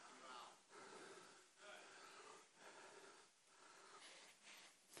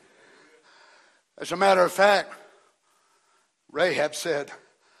 As a matter of fact, Rahab said,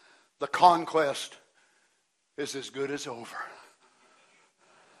 the conquest is as good as over.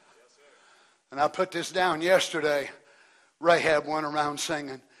 And I put this down yesterday. Rahab went around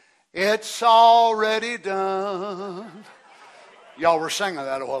singing, it's already done. Y'all were singing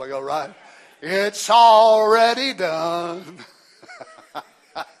that a while ago, right? It's already done.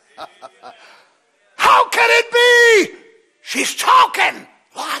 How can it be? She's talking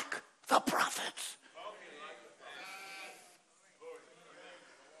like the prophets.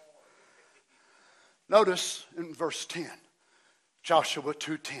 Notice in verse 10, Joshua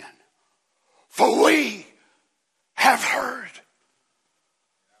 2:10. For we have heard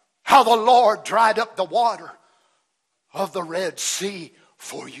how the Lord dried up the water of the Red Sea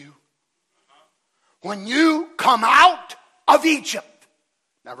for you, when you come out of Egypt.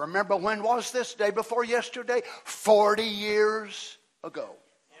 Now remember, when was this? Day before yesterday? 40 years ago.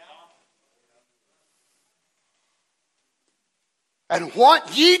 And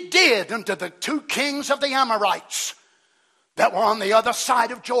what ye did unto the two kings of the Amorites that were on the other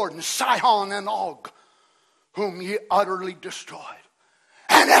side of Jordan, Sihon and Og, whom ye utterly destroyed.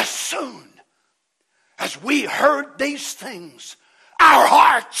 And as soon as we heard these things, our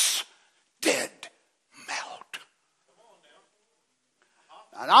hearts did melt.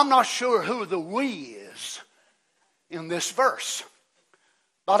 And I'm not sure who the we is in this verse,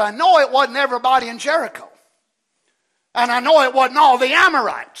 but I know it wasn't everybody in Jericho. And I know it wasn't all the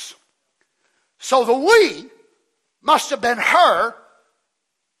Amorites. So the we must have been her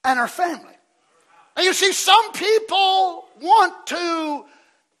and her family. And you see, some people want to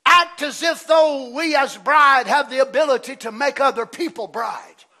act act as if though we as bride have the ability to make other people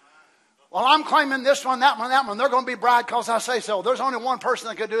bride. Well, I'm claiming this one, that one, that one. They're going to be bride because I say so. There's only one person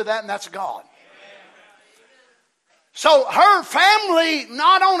that could do that, and that's God. So her family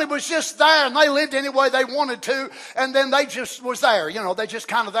not only was just there, and they lived any way they wanted to, and then they just was there. You know, they just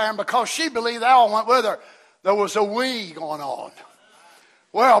kind of there. And because she believed they all went with her, there was a we going on.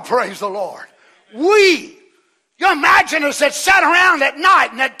 Well, praise the Lord. We. You imagine us that sat around at night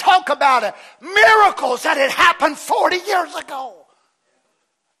and that talk about it. Miracles that had happened 40 years ago.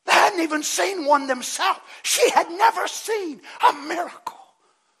 They hadn't even seen one themselves. She had never seen a miracle.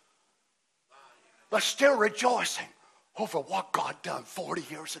 But still rejoicing over what God done 40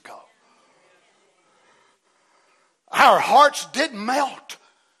 years ago. Our hearts didn't melt.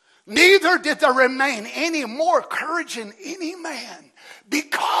 Neither did there remain any more courage in any man,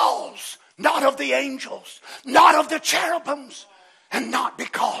 because not of the angels, not of the cherubims, and not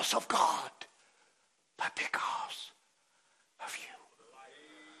because of God, but because of you.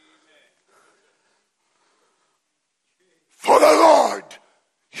 For the Lord,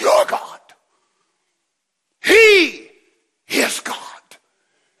 your God, He is God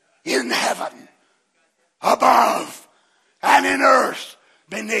in heaven, above, and in earth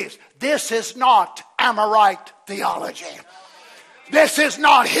beneath. This is not Amorite theology. This is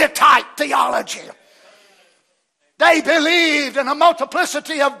not Hittite theology. They believed in a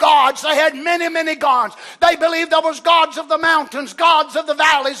multiplicity of gods. They had many, many gods. They believed there was gods of the mountains, gods of the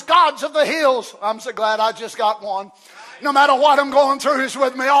valleys, gods of the hills. I'm so glad I just got one. No matter what I'm going through, He's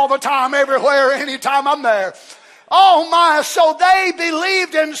with me all the time, everywhere, anytime I'm there. Oh my, so they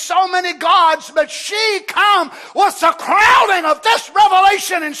believed in so many gods, but she come with the crowding of this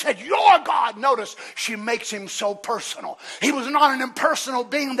revelation and said, your God. Notice, she makes Him so personal. He was not an impersonal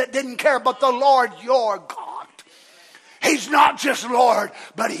being that didn't care, but the Lord, your God. He's not just Lord,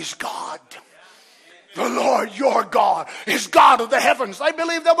 but He's God. The Lord, your God, is God of the heavens. They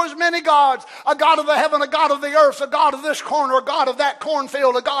believed there was many gods. A God of the heaven, a God of the earth, a God of this corner, a God of that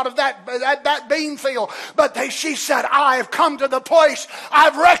cornfield, a God of that bean field. But she said, I have come to the place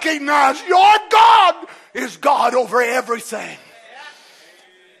I've recognized your God is God over everything.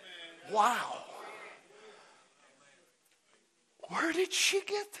 Wow. Where did she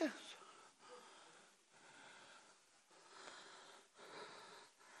get this?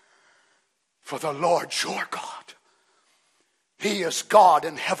 For the Lord your God, He is God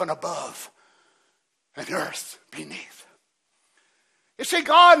in heaven above and earth beneath. You see,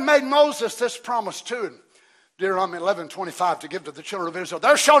 God made Moses this promise too in Deuteronomy 11:25 to give to the children of Israel.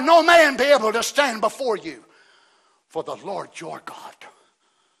 There shall no man be able to stand before you, for the Lord your God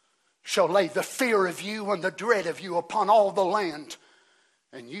shall lay the fear of you and the dread of you upon all the land,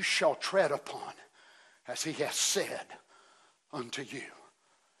 and you shall tread upon as He has said unto you.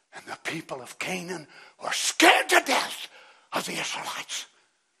 And the people of Canaan were scared to death of the Israelites.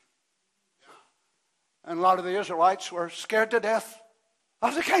 And a lot of the Israelites were scared to death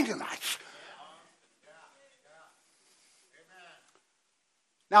of the Canaanites.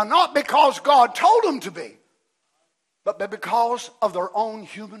 Now, not because God told them to be, but because of their own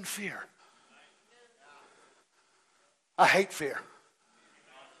human fear. I hate fear.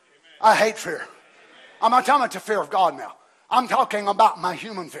 I hate fear. I'm not talking about the fear of God now. I'm talking about my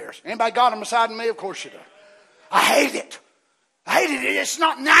human fears. Anybody got them beside me? Of course you do. I hate it. I hate it. It's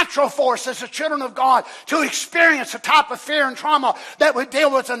not natural for us as the children of God to experience the type of fear and trauma that we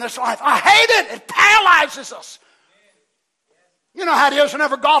deal with in this life. I hate it. It paralyzes us. You know how it is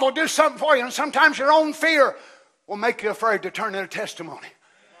whenever God will do something for you, and sometimes your own fear will make you afraid to turn in a testimony.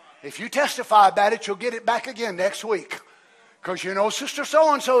 If you testify about it, you'll get it back again next week. Because you know Sister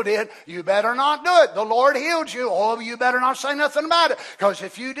so-and-so did. You better not do it. The Lord healed you. Oh, you better not say nothing about it. Because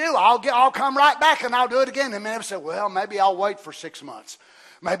if you do, I'll come right back and I'll do it again. And then say, well, maybe I'll wait for 6 months.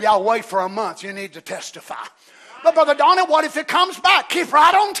 Maybe I'll wait for a month. You need to testify. But Brother Donny, what if it comes back? Keep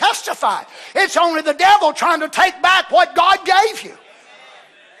right on testifying. It's only the devil trying to take back what God gave you.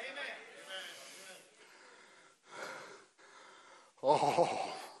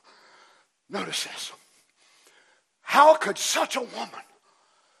 Oh, notice this. How could such a woman?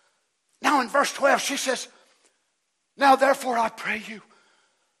 Now in verse 12 she says, now therefore I pray you,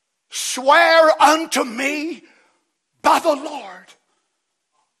 swear unto me by the Lord,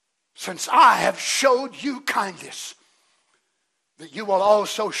 since I have showed you kindness, that you will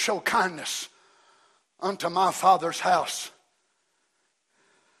also show kindness unto my father's house.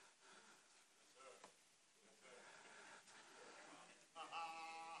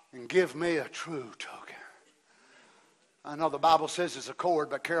 And give me a true token. I know the Bible says it's a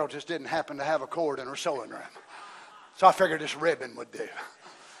cord, but Carol just didn't happen to have a cord in her sewing room. So I figured this ribbon would do.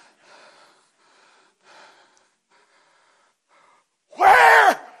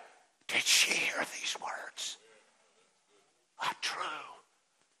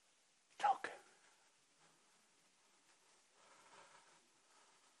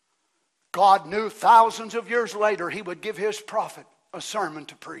 God knew thousands of years later he would give his prophet a sermon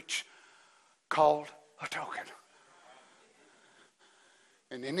to preach called a token.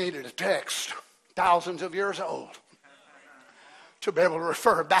 And he needed a text thousands of years old to be able to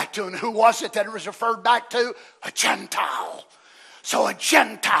refer back to. And who was it that it was referred back to? A Gentile. So a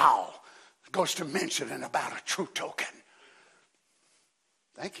Gentile goes to mentioning about a true token.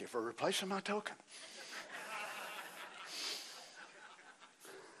 Thank you for replacing my token.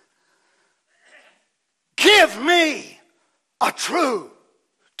 Give me a true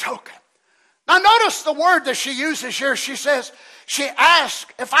token. Now notice the word that she uses here. She says, she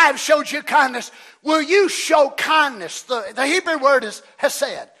asked, if I have showed you kindness, will you show kindness? The Hebrew word is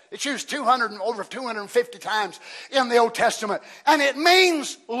hesed. It's used over 250 times in the Old Testament. And it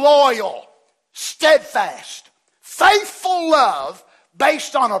means loyal, steadfast, faithful love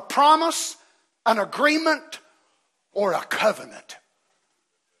based on a promise, an agreement, or a covenant.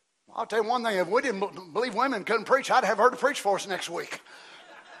 I'll tell you one thing, if we didn't believe women couldn't preach, I'd have her to preach for us next week.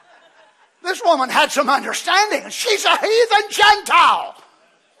 This woman had some understanding, and she's a heathen Gentile.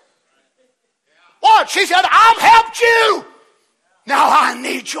 What? She said, I've helped you. Now I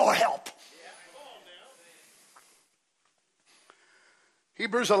need your help.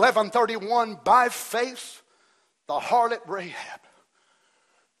 Hebrews 11:31, by faith the harlot Rahab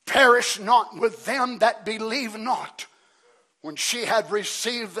perished not with them that believe not, when she had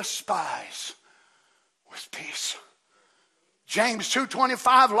received the spies with peace. James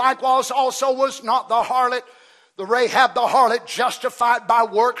 2:25, likewise also was not the harlot, the Rahab the harlot, justified by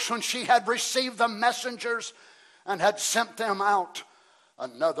works when she had received the messengers and had sent them out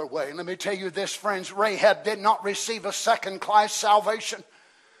another way. Let me tell you this, friends, Rahab did not receive a second-class salvation.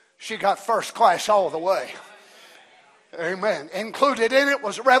 She got first class all the way. Amen. Included in it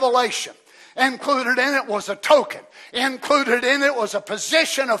was revelation. Included in it was a token. Included in it was a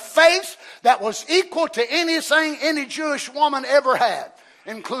position of faith that was equal to anything any Jewish woman ever had,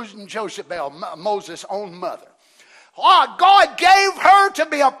 including Jochebed, Moses' own mother. God gave her to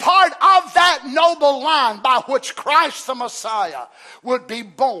be a part of that noble line by which Christ the Messiah would be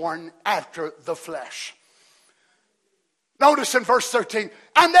born after the flesh. Notice in verse 13,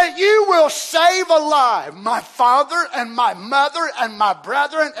 and that you will save alive my father and my mother and my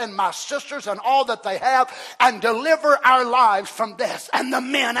brethren and my sisters and all that they have, and deliver our lives from death. And the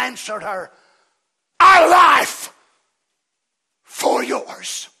men answered her, our life for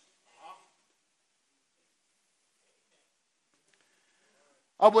yours.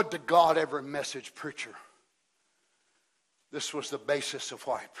 I would to God every message preacher, this was the basis of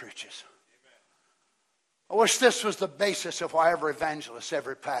why he preaches. I wish this was the basis of why every evangelist,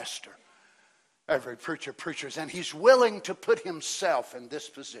 every pastor, every preacher preaches. And he's willing to put himself in this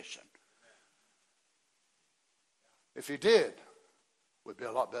position. If he did, we'd be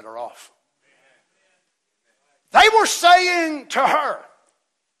a lot better off. They were saying to her,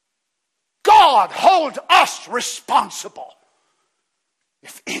 God, hold us responsible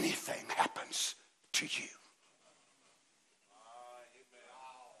if anything happens to you.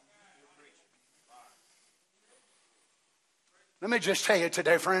 Let me just tell you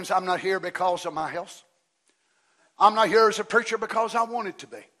today, friends, I'm not here because of my health. I'm not here as a preacher because I wanted to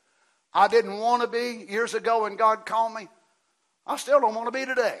be. I didn't want to be years ago when God called me. I still don't want to be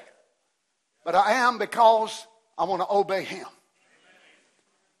today. But I am because I want to obey Him.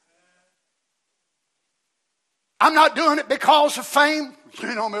 I'm not doing it because of fame.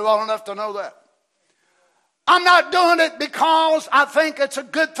 You know me well enough to know that. I'm not doing it because I think it's a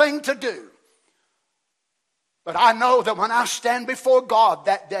good thing to do. But I know that when I stand before God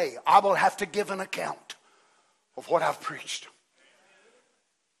that day, I will have to give an account of what I've preached.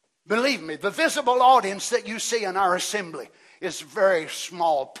 Believe me, the visible audience that you see in our assembly is a very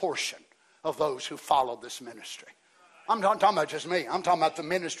small portion of those who follow this ministry. I'm not talking about just me. I'm talking about the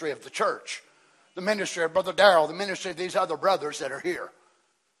ministry of the church. The ministry of Brother Darrell, the ministry of these other brothers that are here.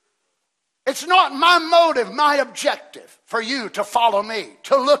 It's not my motive, my objective for you to follow me,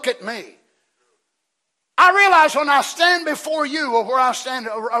 to look at me. I realize when I stand before you or where I stand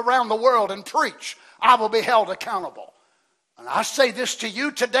around the world and preach, I will be held accountable. And I say this to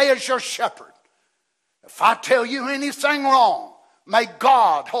you today as your shepherd. If I tell you anything wrong, may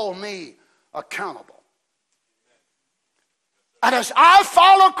God hold me accountable. And as I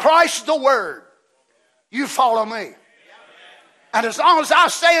follow Christ the Word, you follow me. And as long as I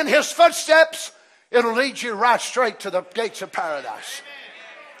stay in His footsteps, it'll lead you right straight to the gates of paradise.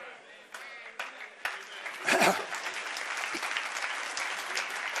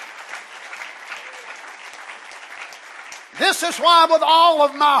 This is why with all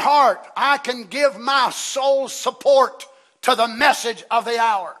of my heart I can give my soul's support to the message of the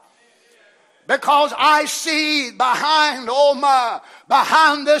hour. Because I see behind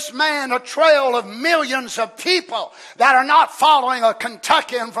this man a trail of millions of people that are not following a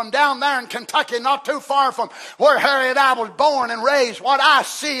Kentuckian from down there in Kentucky, not too far from where Harriet I was born and raised. What I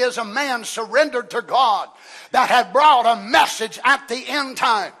see is a man surrendered to God that had brought a message at the end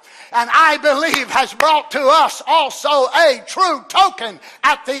time. And I believe has brought to us also a true token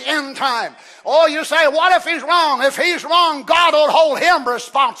at the end time. Oh, you say, what if he's wrong? If he's wrong, God will hold him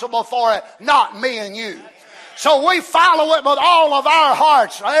responsible for it, not me and you. So we follow it with all of our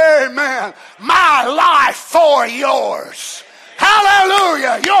hearts. Amen. My life for yours.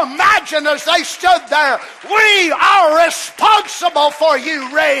 Hallelujah. You imagine as they stood there, we are responsible for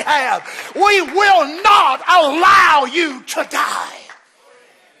you, Rahab. We will not allow you to die.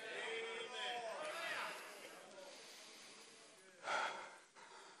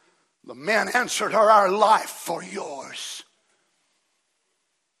 The men answered her, our life for yours.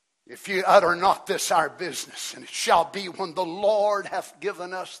 If ye utter not this our business, and it shall be when the Lord hath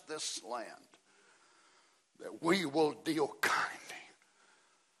given us this land, that we will deal kindly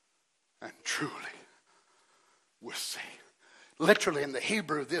and truly with thee. Literally in the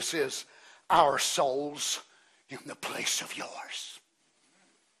Hebrew, this is our souls in the place of yours.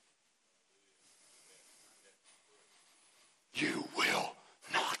 You will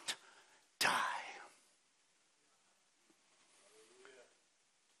not die.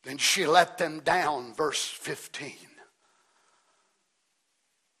 Then she let them down, verse 15,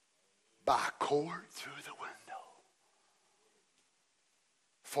 by a cord through the window.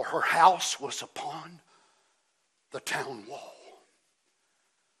 For her house was upon the town wall.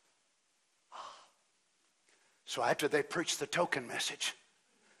 So after they preach the token message,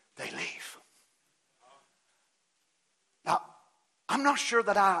 they leave. Now, I'm not sure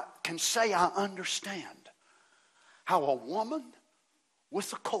that I can say I understand how a woman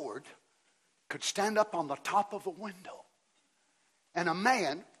with a cord could stand up on the top of a window and a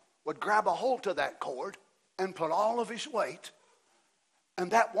man would grab a hold of that cord and put all of his weight,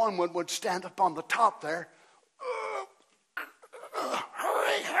 and that woman would stand up on the top there.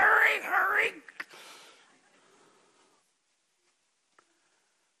 Hurry, hurry, hurry.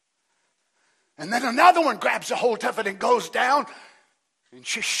 And then another one grabs a hold of it and goes down. And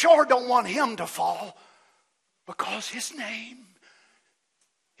she sure don't want him to fall because his name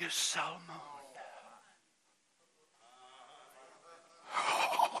is Solomon.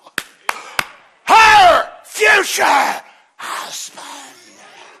 Her future husband.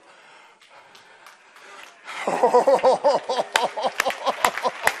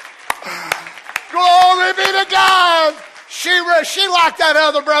 Glory be to God. She liked that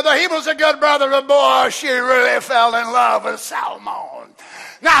other brother. He was a good brother, but boy, she really fell in love with Solomon.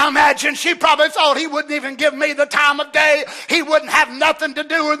 Now imagine, she probably thought he wouldn't even give me the time of day. He wouldn't have nothing to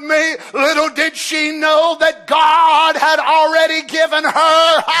do with me. Little did she know that God had already given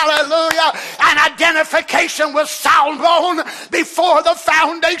her, hallelujah, an identification with Solomon before the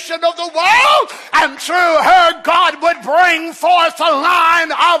foundation of the world. And through her, God would bring forth a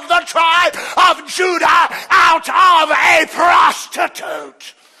line of the tribe of Judah out of a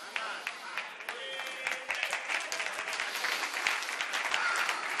prostitute.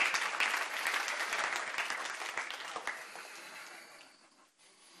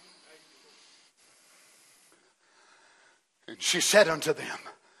 And she said unto them,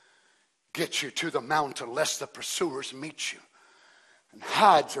 get you to the mountain, lest the pursuers meet you. And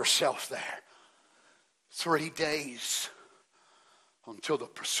hide yourself there 3 days until the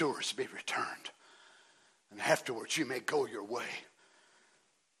pursuers be returned. And afterwards you may go your way.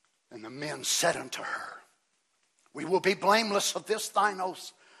 And the men said unto her, we will be blameless of this thine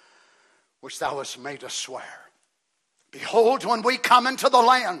oath, which thou hast made us swear. Behold, when we come into the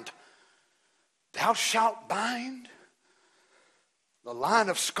land, thou shalt bind the line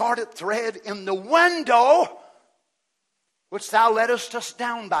of scarlet thread in the window which thou lettest us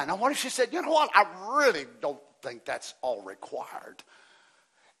down by. Now what if she said, you know what, I really don't think that's all required.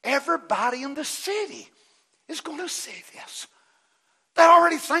 Everybody in the city is going to see this. They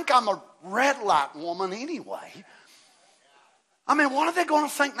already think I'm a red light woman anyway. I mean, what are they going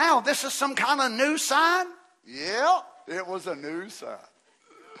to think now? This is some kind of new sign? Yeah, it was a new sign.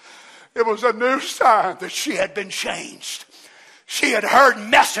 It was a new sign that she had been changed. She had heard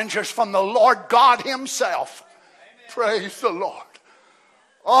messengers from the Lord God himself. Amen. Praise the Lord.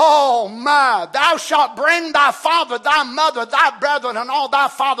 Oh my, thou shalt bring thy father, thy mother, thy brethren, and all thy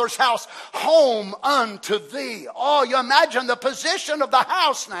father's house home unto thee. Oh, you imagine the position of the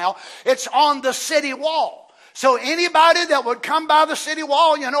house now. It's on the city wall. So anybody that would come by the city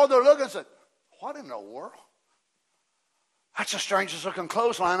wall, you know, they're looking and say, what in the world? That's the strangest looking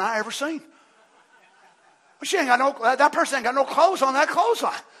clothesline I ever seen. She ain't got no, that person ain't got no clothes on that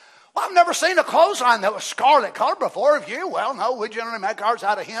clothesline. Well, I've never seen a clothesline that was scarlet color before. Have you? Well, no, we generally make ours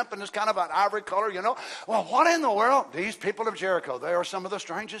out of hemp and it's kind of an ivory color, you know. Well, what in the world? These people of Jericho, they are some of the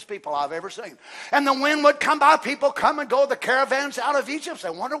strangest people I've ever seen. And the wind would come by, people come and go, the caravans out of Egypt. They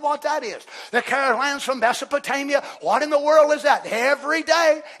wonder what that is. The caravans from Mesopotamia, what in the world is that? Every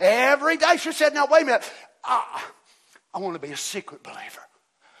day. She said, now wait a minute. I want to be a secret believer.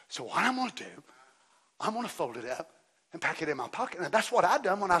 So what I'm going to do, I'm going to fold it up and pack it in my pocket. And that's what I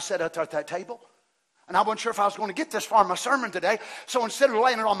done when I sat at that table. And I wasn't sure if I was going to get this far in my sermon today. So instead of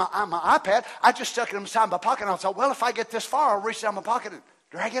laying it on my iPad, I just stuck it inside my pocket. And I thought, well, if I get this far, I'll reach down my pocket and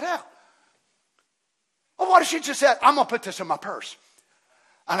drag it out. Well, what if she just said, I'm going to put this in my purse.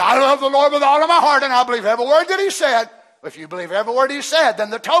 And I love the Lord with all of my heart, and I believe every word that he said. If you believe every word he said, then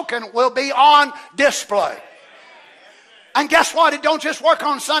the token will be on display. And guess what? It don't just work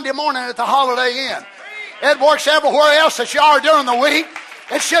on Sunday morning at the Holiday Inn. It works everywhere else that you are during the week.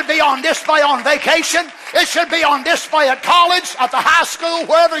 It should be on display on vacation. It should be on display at college, at the high school,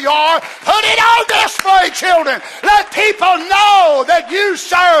 wherever you are. Put it on display, children. Let people know that you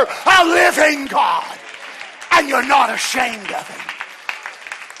serve a living God. And you're not ashamed of him.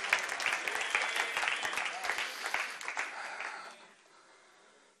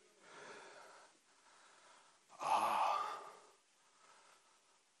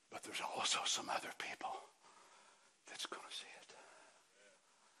 But there's also some other people that's going to see it.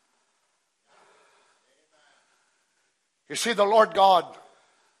 You see, the Lord God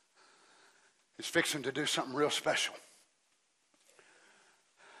is fixing to do something real special.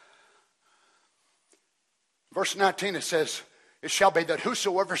 Verse 19, it says, it shall be that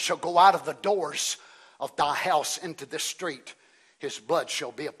whosoever shall go out of the doors of thy house into this street, his blood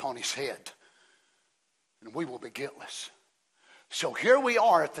shall be upon his head, and we will be guiltless. So here we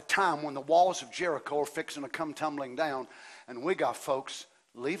are at the time when the walls of Jericho are fixing to come tumbling down, and we got folks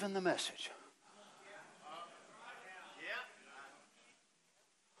leaving the message.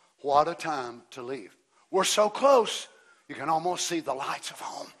 What a time to leave. We're so close, you can almost see the lights of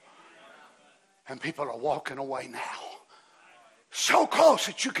home. And people are walking away now. So close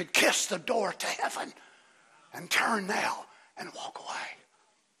that you could kiss the door to heaven and turn now and walk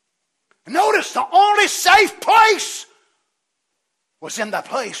away. Notice the only safe place was in the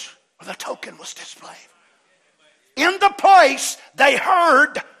place where the token was displayed. In the place they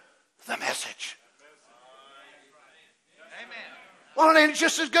heard the message. Well, it's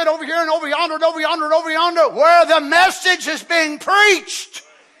just as good over here and over yonder and over yonder and over yonder. Where the message is being preached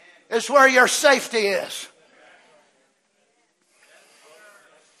is where your safety is.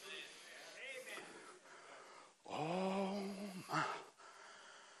 Oh my. I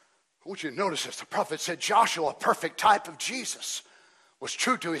want you to notice this. The prophet said Joshua, a perfect type of Jesus, was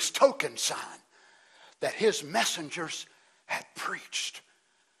true to his token sign that his messengers had preached.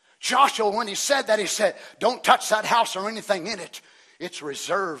 Joshua, when he said that, he said, don't touch that house or anything in it. It's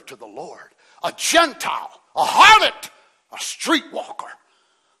reserved to the Lord. A Gentile, a harlot, a streetwalker.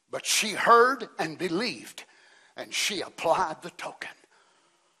 But she heard and believed, and she applied the token.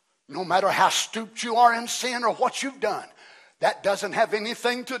 No matter how stooped you are in sin or what you've done, that doesn't have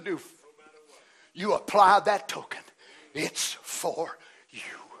anything to do. You apply that token. It's for you.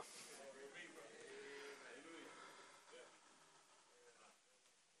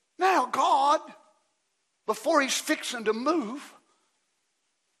 Now God, before he's fixing to move,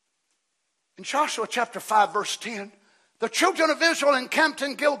 in Joshua chapter 5 verse 10, the children of Israel encamped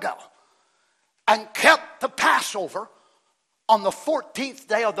in Gilgal and kept the Passover on the 14th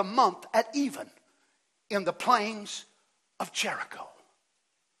day of the month at even in the plains of Jericho.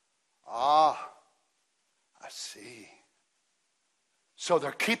 Ah, I see. So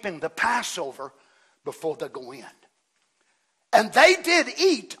they're keeping the Passover before they go in. And they did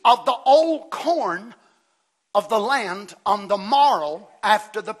eat of the old corn of the land on the morrow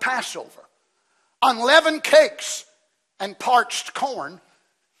after the Passover. Unleavened cakes and parched corn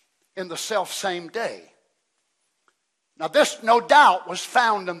in the self-same day. Now this, no doubt, was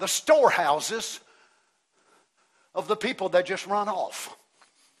found in the storehouses of the people that just run off.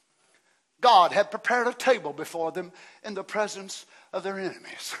 God had prepared a table before them in the presence of their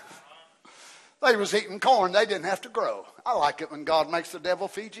enemies. They was eating corn they didn't have to grow. I like it when God makes the devil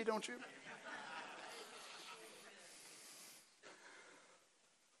feed you, don't you?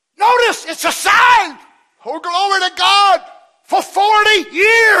 Notice, it's a sign. Oh, glory to God. For 40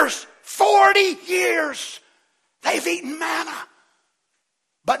 years, 40 years, they've eaten manna.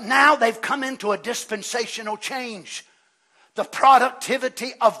 But now they've come into a dispensational change. The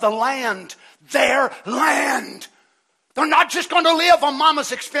productivity of the land, their land, They're not just going to live on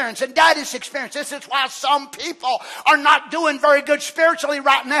mama's experience and daddy's experience. This is why some people are not doing very good spiritually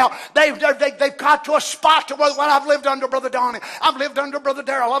right now. They've got to a spot to where, well, I've lived under Brother Donny. I've lived under Brother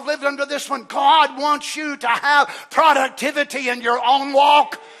Darrell. I've lived under this one. God wants you to have productivity in your own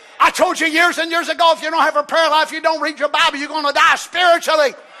walk. I told you years and years ago, if you don't have a prayer life, you don't read your Bible, you're going to die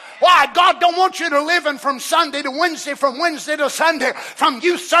spiritually. Why? God don't want you to live in from Sunday to Wednesday, from Wednesday to Sunday, from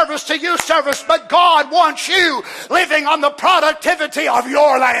youth service to youth service. But God wants you living on the productivity of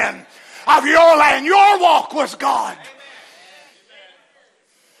your land. Of your land. Your walk with God.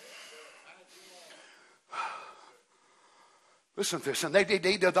 Listen to this. And they did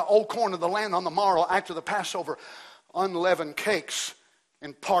eat of the old corn of the land on the morrow after the Passover, unleavened cakes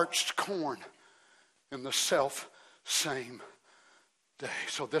and parched corn in the self same day.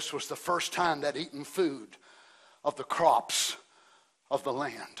 So this was the first time they'd eaten food of the crops of the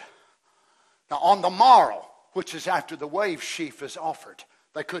land. Now on the morrow, which is after the wave sheaf is offered,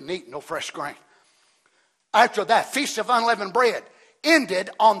 they couldn't eat no fresh grain. After that, Feast of Unleavened Bread ended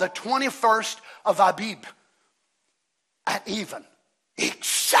on the 21st of Abib at even.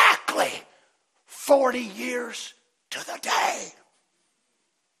 Exactly 40 years to the day.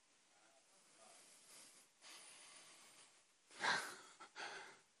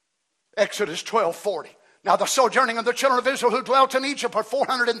 Exodus 12:40. Now the sojourning of the children of Israel who dwelt in Egypt for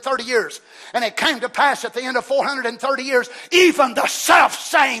 430 years. And it came to pass at the end of 430 years, even the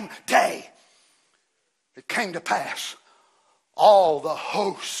self-same day, it came to pass, all the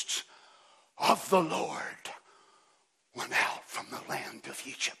hosts of the Lord went out from the land of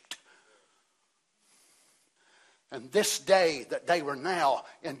Egypt. And this day that they were now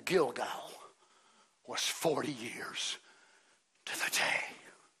in Gilgal was 40 years to the day.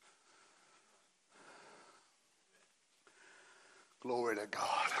 Glory to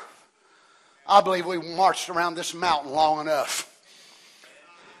God. I believe we marched around this mountain long enough.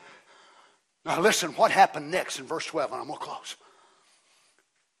 Now listen, what happened next in verse 12, and I'm going to close.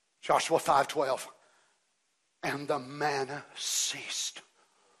 Joshua 5:12. And the manna ceased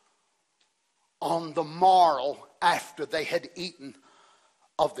on the morrow after they had eaten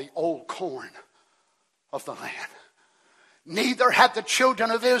of the old corn of the land. Neither had the children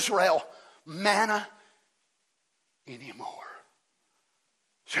of Israel manna anymore.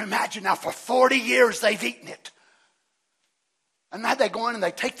 So imagine now for 40 years they've eaten it. And now they go in and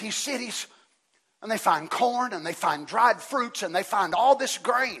they take these cities and they find corn and they find dried fruits and they find all this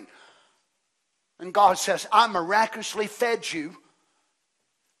grain. And God says, I miraculously fed you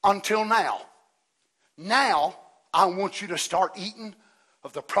until now. Now I want you to start eating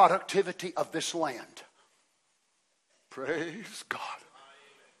of the productivity of this land. Praise God.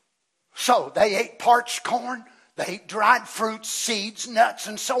 So they ate parched corn. They ate dried fruits, seeds, nuts,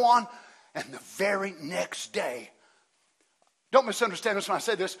 and so on. And the very next day, don't misunderstand this when I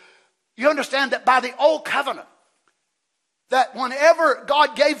say this. You understand that by the old covenant, that whenever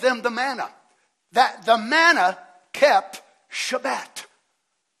God gave them the manna, that the manna kept Shabbat.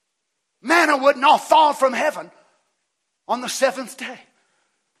 Manna would not fall from heaven on the seventh day.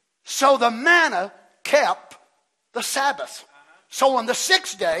 So the manna kept the Sabbath. So on the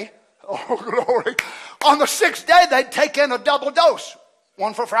sixth day, oh glory, on the sixth day they'd take in a double dose.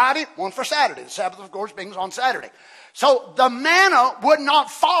 One for Friday, one for Saturday. The Sabbath, of course, being on Saturday. So the manna would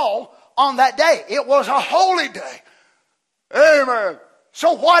not fall on that day. It was a holy day. Amen.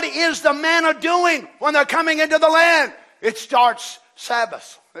 So what is the manna doing when they're coming into the land? It starts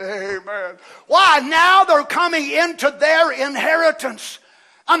Sabbath. Amen. Why? Now they're coming into their inheritance.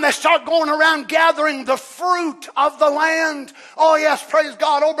 And they start going around gathering the fruit of the land. Oh yes, praise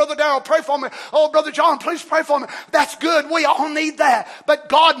God. Oh, Brother Darrell, pray for me. Oh, Brother John, please pray for me. That's good. We all need that. But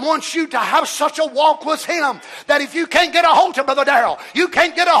God wants you to have such a walk with Him that if you can't get a hold of Brother Darrell, you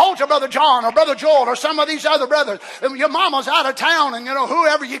can't get a hold of Brother John or Brother Joel or some of these other brothers, and your mama's out of town and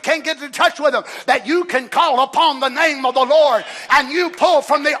whoever, you can't get in touch with them, that you can call upon the name of the Lord and you pull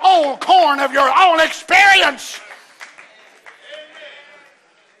from the old corn of your own experience.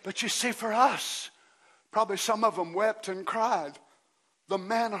 But you see, for us, probably some of them wept and cried. The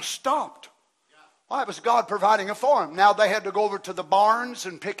manna stopped. Why? It was God providing it for them. Now they had to go over to the barns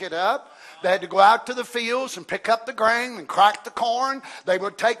and pick it up. They had to go out to the fields and pick up the grain and crack the corn. They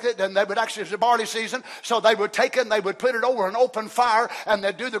would take it, and they would actually, it's the barley season, so they would take it and they would put it over an open fire and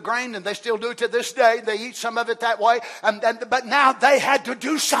they'd do the grain, and they still do it to this day. They eat some of it that way. But now they had to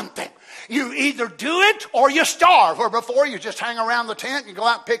do something. You either do it or you starve. Where before you just hang around the tent, you go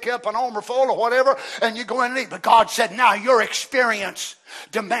out and pick up an armful or whatever, and you go in and eat. But God said, now your experience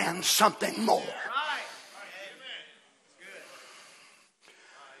demands something more.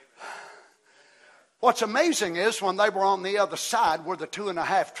 What's amazing is when they were on the other side, where the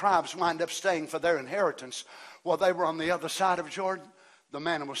 2.5 tribes wind up staying for their inheritance, while they were on the other side of Jordan, the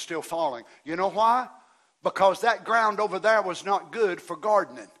manna was still falling. You know why? Because that ground over there was not good for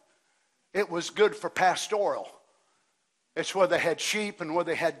gardening. It was good for pastoral. It's where they had sheep and where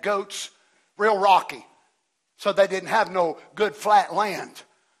they had goats, real rocky. So they didn't have no good flat land.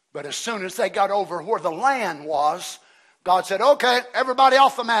 But as soon as they got over where the land was, God said, okay, everybody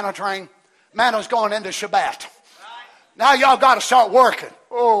off the manna train. Manna's going into Shabbat. Now y'all got to start working.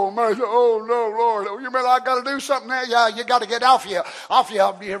 Oh, man, oh no, Lord. You mean I got to do something now? Yeah, you got to get off your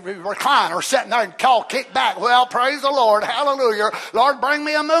recliner, sitting there and kick back. Well, praise the Lord. Hallelujah. Lord, bring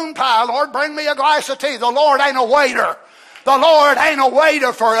me a moon pie. Lord, bring me a glass of tea. The Lord ain't a waiter. The Lord ain't a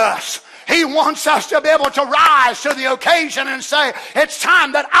waiter for us. He wants us to be able to rise to the occasion and say, it's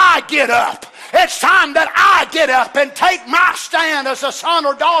time that I get up. It's time that I get up and take my stand as a son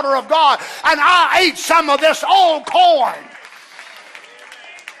or daughter of God, and I eat some of this old corn.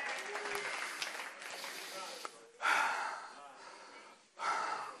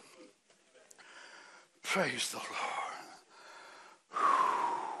 Praise the Lord.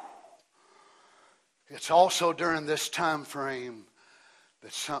 It's also during this time frame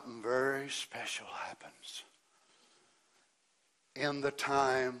that something very special happens. In the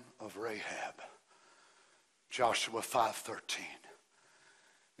time of Rahab, Joshua 5:13.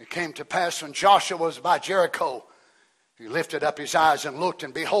 It came to pass when Joshua was by Jericho, he lifted up his eyes and looked,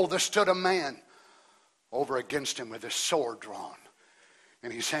 and behold, there stood a man over against him with his sword drawn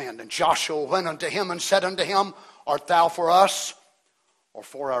in his hand. And Joshua went unto him and said unto him, art thou for us or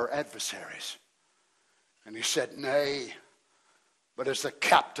for our adversaries? And he said, nay, but as the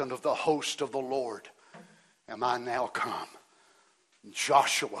captain of the host of the Lord am I now come. And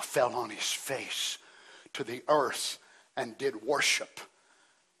Joshua fell on his face to the earth and did worship.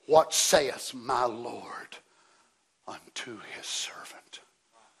 What saith my Lord unto his servant?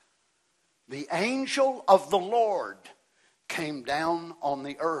 The angel of the Lord came down on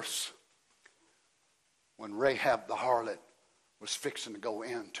the earth when Rahab the harlot was fixing to go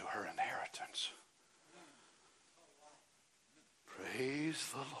into her inheritance. Praise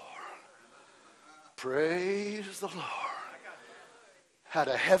the Lord. Praise the Lord. Had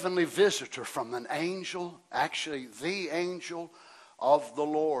a heavenly visitor from an angel, actually the angel of the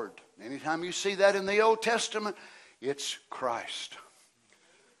Lord. Anytime you see that in the Old Testament, it's Christ.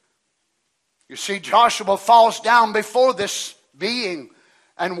 You see, Joshua falls down before this being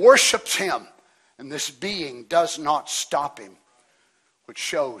and worships him. And this being does not stop him, which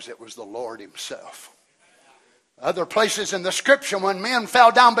shows it was the Lord himself. Other places in the scripture, when men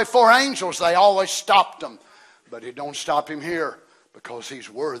fell down before angels, they always stopped them. But he don't stop him here because he's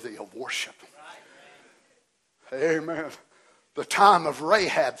worthy of worship. Amen. The time of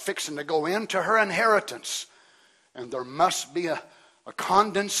Rahab fixing to go into her inheritance. And there must be a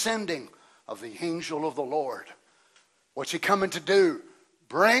condescending of the angel of the Lord. What's he coming to do?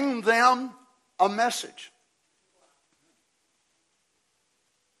 Bring them a message.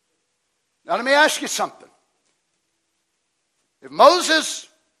 Now let me ask you something. If Moses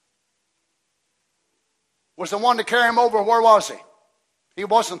was the one to carry him over, where was he? He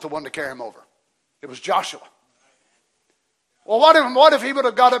wasn't the one to carry him over. It was Joshua. Well, what if he would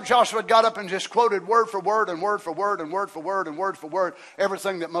have got up, Joshua had got up and just quoted word for word and word for word and word for word and word for word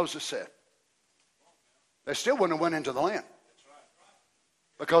everything that Moses said? They still wouldn't have went into the land.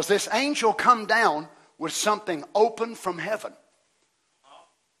 Because this angel come down with something open from heaven.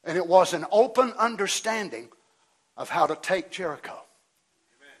 And it was an open understanding of how to take Jericho.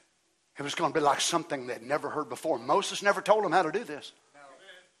 It was going to be like something they'd never heard before. Moses never told them how to do this.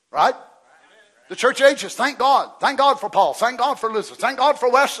 Right? The church ages, thank God. Thank God for Paul. Thank God for Luther. Thank God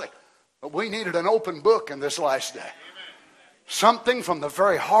for Wesley. But we needed an open book in this last day. Something from the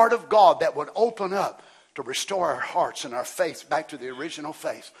very heart of God that would open up to restore our hearts and our faith back to the original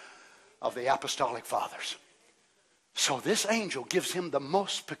faith of the apostolic fathers. So this angel gives him the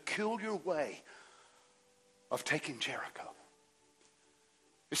most peculiar way of taking Jericho.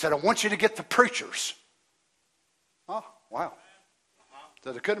 He said, I want you to get the preachers. Oh, wow.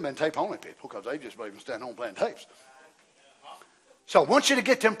 So there could have been tape-only people because they just believe in standing home playing tapes. So I want you to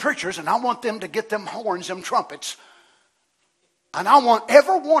get them preachers, and I want them to get them horns, them trumpets. And I want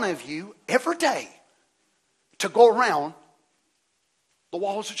every one of you, every day, to go around the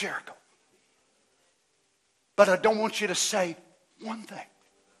walls of Jericho. But I don't want you to say one thing.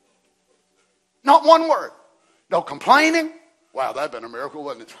 Not one word. No complaining. Wow, that'd been a miracle,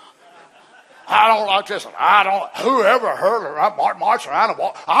 wouldn't it? I don't like this. Whoever heard her march around the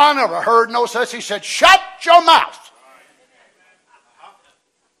wall. I never heard no such. He said, shut your mouth.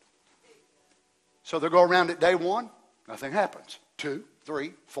 So they go around it day 1, nothing happens. 2,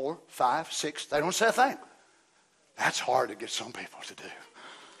 3, 4, 5, 6, they don't say a thing. That's hard to get some people to do.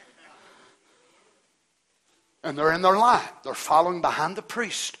 And they're in their line. They're following behind the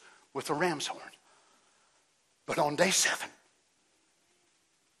priest with the ram's horn. But on day 7,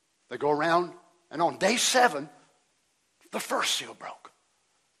 they go around, and on day 7, the first seal broke.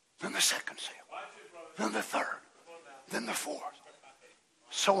 Then the second seal. Then the third. Then the fourth.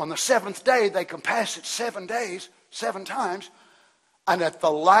 So on the 7th day, they can pass it 7 days, 7 times. And at the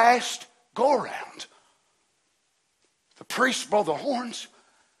last go-around, the priests blow the horns,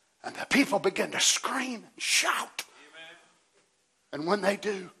 and the people begin to scream and shout. Amen. And when they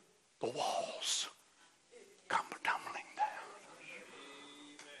do, the walls come tumbling down.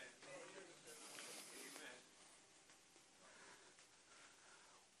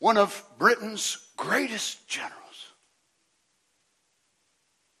 One of Britain's greatest generals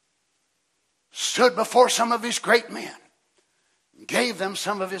stood before some of his great men and gave them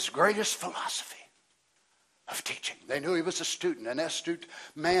some of his greatest philosophy of teaching. They knew he was a student, an astute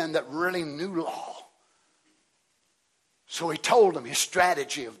man that really knew law. So he told them his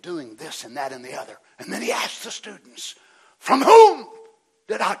strategy of doing this and that and the other. And then he asked the students, from whom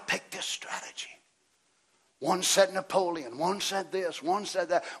did I take this strategy? One said Napoleon, one said this, one said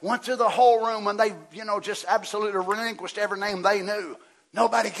that. Went through the whole room and they, just absolutely relinquished every name they knew.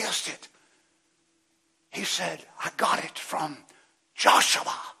 Nobody guessed it. He said, I got it from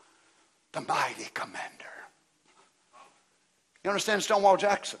Joshua, the mighty commander. You understand Stonewall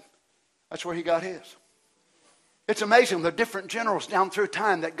Jackson? That's where he got his. It's amazing the different generals down through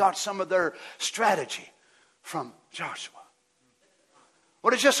time that got some of their strategy from Joshua.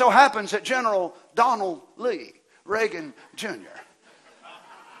 Well, it just so happens that General Donald Lee, Reagan Jr.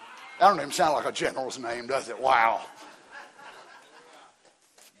 That don't even sound like a general's name, does it? Wow.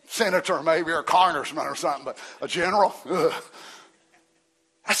 Senator maybe, or congressman or something, but a general? Ugh.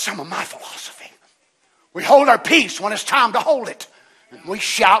 That's some of my philosophy. We hold our peace when it's time to hold it. And we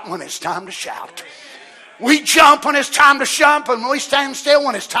shout when it's time to shout. We jump when it's time to jump, and we stand still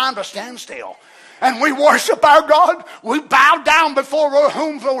when it's time to stand still. And we worship our God. We bow down before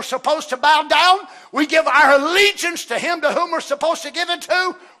whom we're supposed to bow down. We give our allegiance to him to whom we're supposed to give it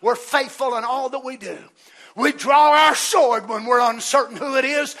to. We're faithful in all that we do. We draw our sword when we're uncertain who it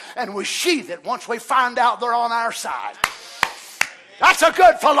is, and we sheath it once we find out they're on our side. That's a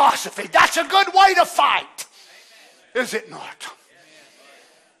good philosophy. That's a good way to fight. Is it not?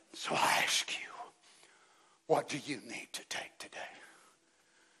 So I ask you, what do you need to take today?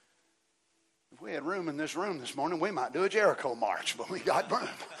 If we had room in this room this morning, we might do a Jericho march, but we got room.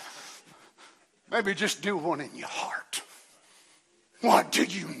 Maybe just do one in your heart. What do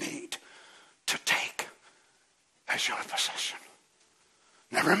you need to take as your possession?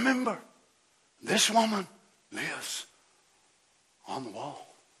 Now remember, this woman lives on the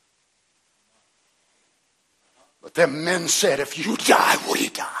wall. But them men said, if you die, we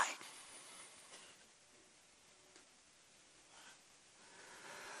die.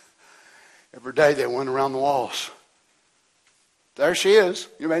 Every day they went around the walls. There she is.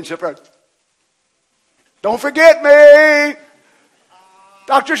 You may surprise. Don't forget me.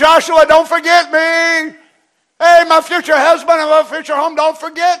 Dr. Joshua, don't forget me. Hey, my future husband and my future home, don't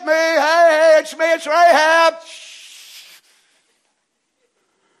forget me. Hey, it's me, it's Rahab.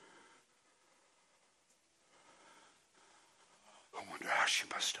 I wonder how she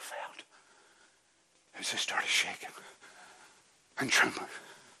must have felt as they started shaking and trembling.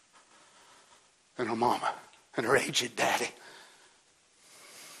 And her mama and her aged daddy.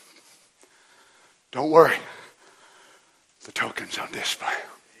 Don't worry. The token's on display.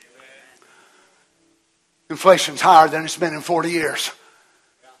 Inflation's higher than it's been in 40 years.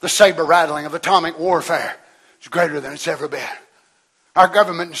 The saber rattling of atomic warfare is greater than it's ever been. Our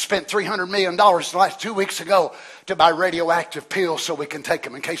government spent $300 million the last 2 weeks ago to buy radioactive pills so we can take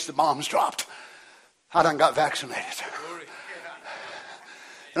them in case the bombs dropped. I done got vaccinated.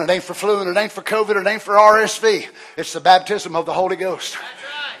 And it ain't for flu, and it ain't for COVID, it ain't for RSV. It's the baptism of the Holy Ghost.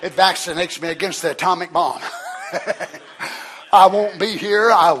 It vaccinates me against the atomic bomb. I won't be here,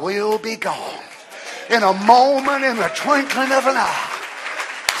 I will be gone. In a moment, in the twinkling of an eye.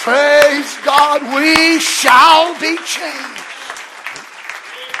 Praise God, we shall be changed.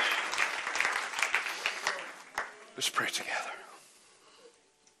 Let's pray together.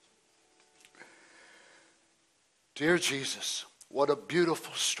 Dear Jesus, what a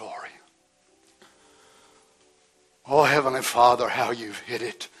beautiful story. Oh, Heavenly Father, how you've hid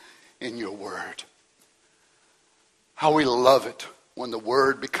it in your word. How we love it when the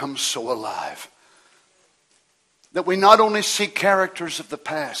word becomes so alive. That we not only see characters of the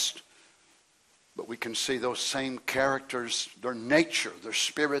past, But we can see those same characters, their nature, their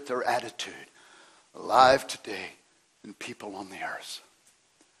spirit, their attitude, alive today in people on the earth.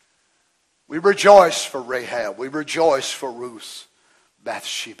 We rejoice for Rahab. We rejoice for Ruth,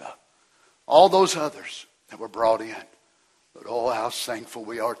 Bathsheba, all those others that were brought in. But oh, how thankful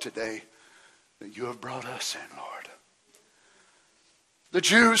we are today that you have brought us in, Lord. The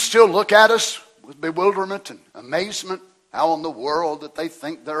Jews still look at us with bewilderment and amazement. How in the world that they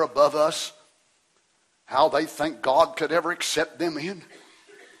think they're above us. How they think God could ever accept them in.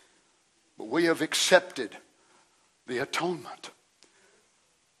 But we have accepted the atonement,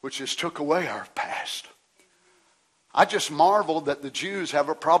 which has took away our past. I just marvel that the Jews have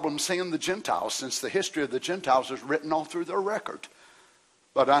a problem seeing the Gentiles, since the history of the Gentiles is written all through their record.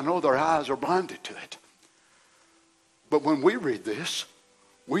 But I know their eyes are blinded to it. But when we read this,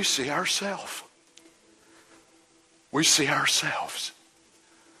 we see ourselves. We see ourselves.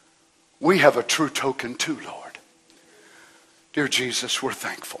 We have a true token too, Lord. Dear Jesus, we're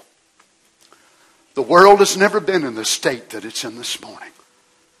thankful. The world has never been in the state that it's in this morning.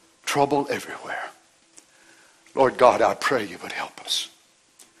 Trouble everywhere. Lord God, I pray you would help us.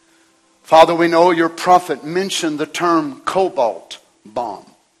 Father, we know your prophet mentioned the term cobalt bomb.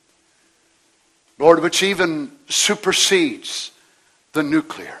 Lord, which even supersedes the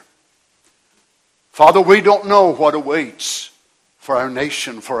nuclear. Father, we don't know what awaits for our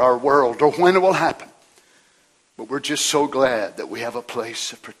nation, for our world, or when it will happen. But we're just so glad that we have a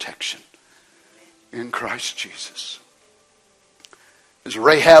place of protection in Christ Jesus. As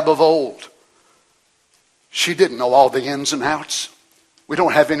Rahab of old, she didn't know all the ins and outs. We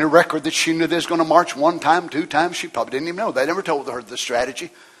don't have any record that she knew they was going to march one time, two times. She probably didn't even know. They never told her the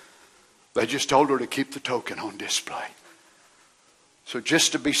strategy. They just told her to keep the token on display. So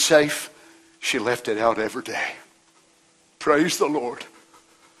just to be safe, she left it out every day. Praise the Lord.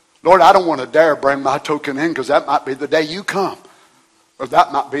 Lord, I don't want to dare bring my token in, because that might be the day you come. Or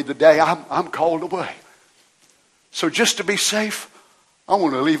that might be the day I'm called away. So just to be safe, I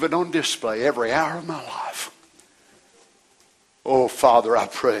want to leave it on display every hour of my life. Oh, Father, I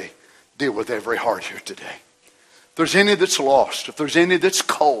pray, deal with every heart here today. If there's any that's lost, if there's any that's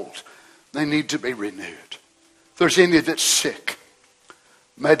cold, they need to be renewed. If there's any that's sick,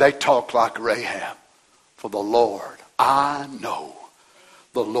 may they talk like Rahab. For the Lord, I know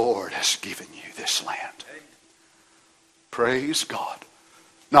the Lord has given you this land. Praise God.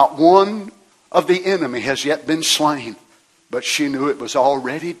 Not one of the enemy has yet been slain, but she knew it was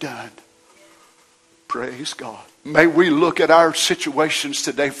already done. Praise God. May we look at our situations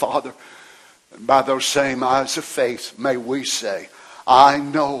today, Father, and by those same eyes of faith, may we say, I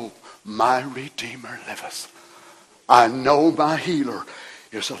know my Redeemer liveth. I know my healer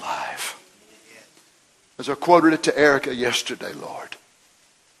is alive. As I quoted it to Erica yesterday, Lord,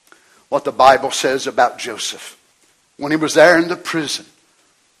 what the Bible says about Joseph when he was there in the prison.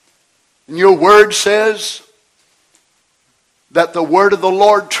 And your word says that the word of the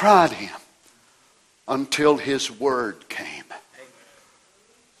Lord tried him until his word came.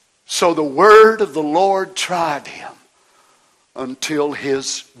 So the word of the Lord tried him until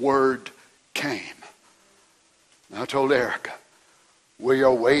his word came. And I told Erica, we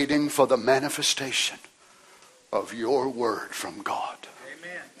are waiting for the manifestation of your word from God.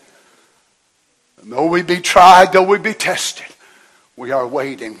 Amen. And though we be tried, though we be tested, we are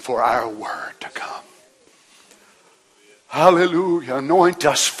waiting for our word to come. Hallelujah. Anoint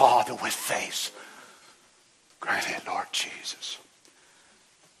us, Father, with faith. Grant it, Lord Jesus.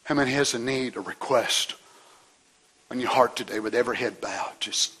 How many has a need, a request on your heart today with every head bowed?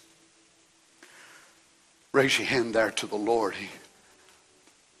 Just raise your hand there to the Lord.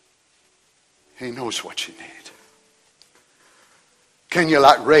 He knows what you need. Can you,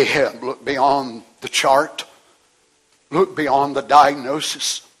 like Rahab, look beyond the chart? Look beyond the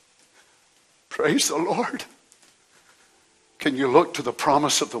diagnosis? Praise the Lord. Can you look to the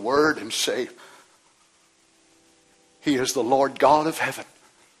promise of the word and say, He is the Lord God of heaven,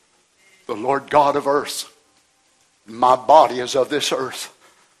 the Lord God of earth. My body is of this earth.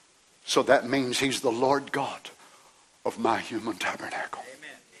 So that means He's the Lord God of my human tabernacle.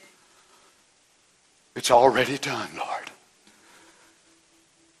 Amen. It's already done, Lord.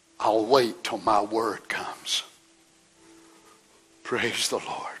 I'll wait till my word comes. Praise the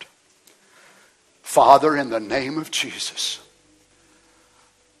Lord. Father, in the name of Jesus,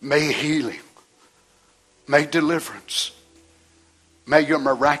 may healing, may deliverance, may your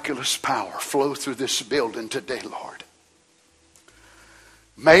miraculous power flow through this building today, Lord.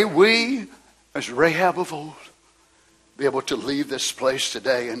 May we, as Rahab of old, be able to leave this place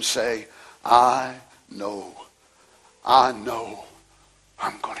today and say, I know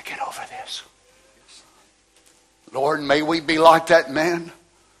I'm going to get over this. Lord, may we be like that man.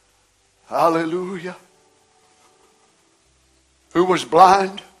 Hallelujah. Who was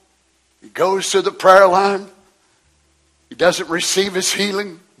blind. He goes to the prayer line. He doesn't receive his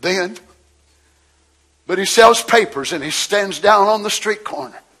healing then. But he sells papers and he stands down on the street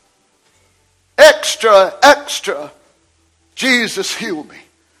corner. Extra, extra, Jesus heal me.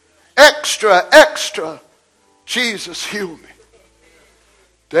 Extra, extra, Jesus heal me.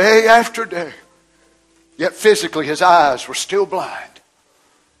 Day after day. Yet physically his eyes were still blind.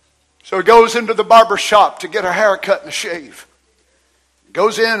 So he goes into the barber shop to get a haircut and a shave. He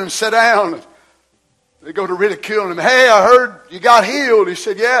goes in and sit down. They go to ridicule him. Hey, I heard you got healed. He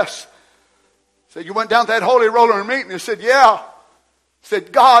said, yes. He said, you went down to that Holy Roller meeting? He said, yeah. He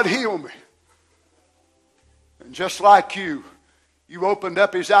said, God heal me. And just like you opened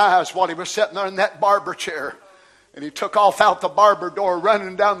up his eyes while he was sitting there in that barber chair. And he took off out the barber door,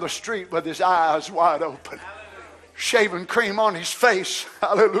 running down the street with his eyes wide open. Shaving cream on his face.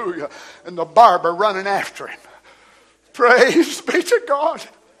 Hallelujah. And the barber running after him. Praise be to God.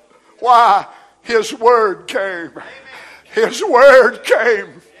 Why? His word came. His word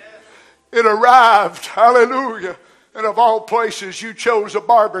came. It arrived. Hallelujah. And of all places, you chose a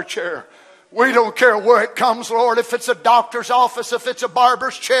barber chair. We don't care where it comes, Lord. If it's a doctor's office, if it's a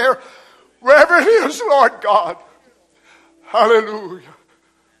barber's chair, wherever it is, Lord God. Hallelujah.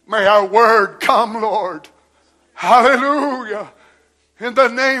 May our word come, Lord. Hallelujah. In the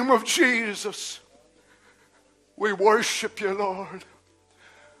name of Jesus. We worship you, Lord.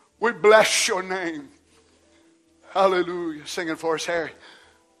 We bless your name. Hallelujah. Singing for us, Harry.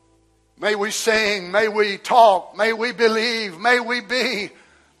 May we sing, may we talk, may we believe, may we be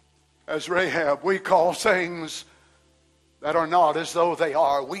as Rahab. We call things that are not as though they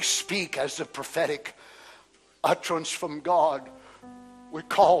are. We speak as the prophetic utterance from God. We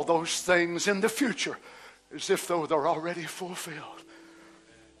call those things in the future as if though they're already fulfilled.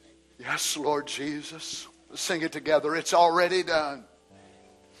 Yes, Lord Jesus. Let's sing it together. It's already done.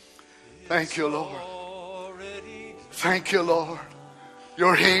 Thank you, Lord. Thank you, Lord.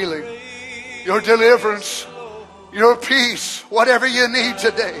 Your healing, your deliverance, your peace, whatever you need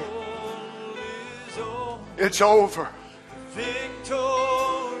today. It's over.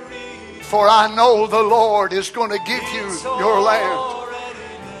 For I know the Lord is going to give you your land.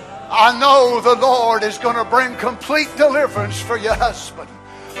 I know the Lord is going to bring complete deliverance for your husband,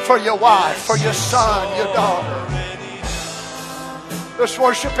 for your wife, for your son, your daughter. Let's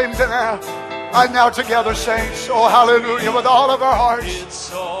worship him tonight. Right now together, saints. Oh, hallelujah, with all of our hearts.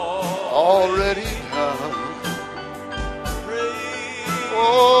 It's already done.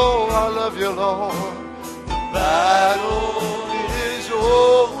 Oh, I love you, Lord. The battle is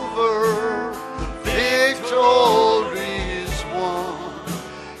over. The victory is won.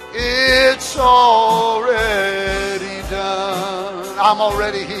 It's already done. I'm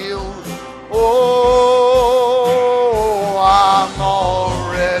already healed. Oh, I'm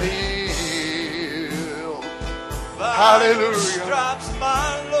already healed. Hallelujah.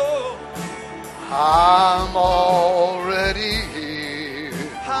 I'm already healed.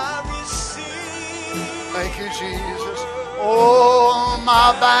 Thank you, Jesus. Oh,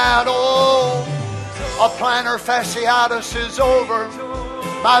 my battle of plantar fasciitis is over.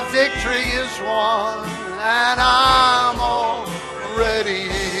 My victory is won, and I'm already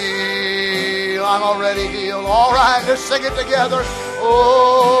healed. I'm already healed. All right, let's sing it together.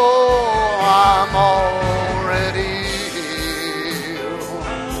 Oh, I'm already healed.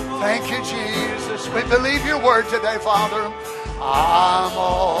 Thank you, Jesus. We believe your word today, Father. I'm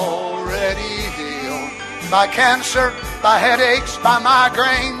already healed. By cancer, by headaches, by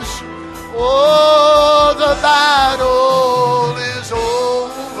migraines. Oh, the battle is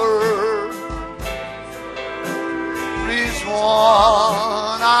over. He's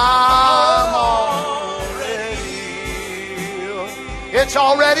won. I'm already healed. It's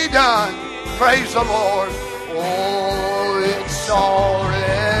already done. Praise the Lord. Oh, it's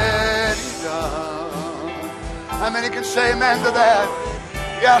already done. How many can say amen to that?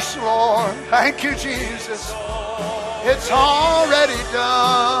 Yes, Lord. Thank you, Jesus. It's already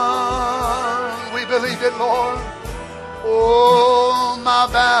done. We believe it, Lord. Oh, my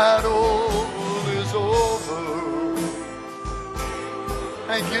battle is over.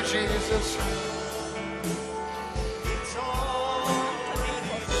 Thank you, Jesus.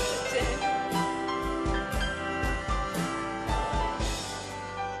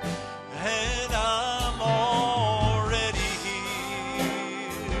 And I'm already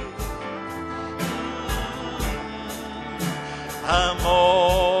healed. I'm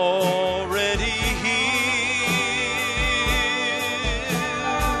already healed.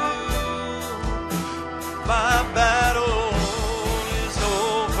 My back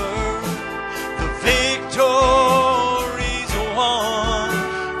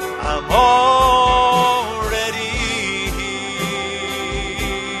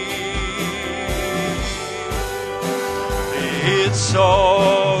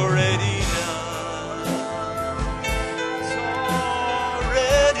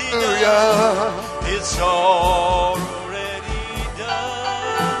Hallelujah. It's already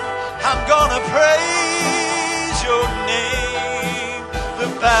done. I'm gonna praise your name. The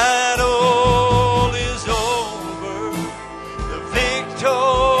battle is over. The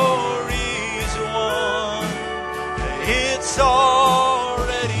victory's won. It's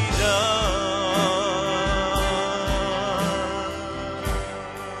already done.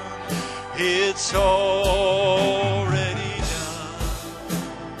 It's already done.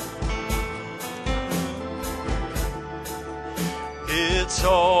 It's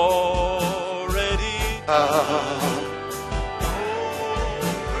already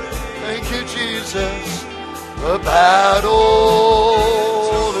Thank you, Jesus. The battle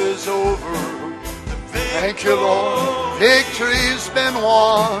is over. Thank you, Lord. Victory's been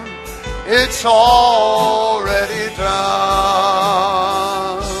won. It's already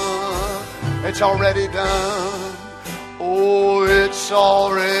done. It's already done. Oh, it's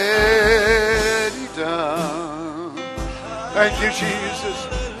already done. Thank you, Jesus.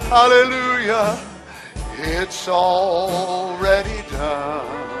 Hallelujah. It's already done.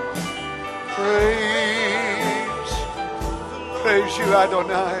 Praise you,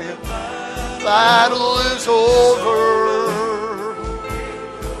 Adonai. Battle is over.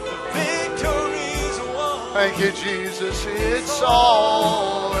 victory's won. Thank you, Jesus. It's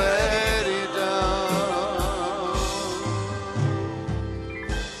already done.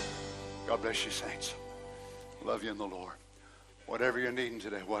 God bless you, saints. Love you in the Lord. Whatever you're needing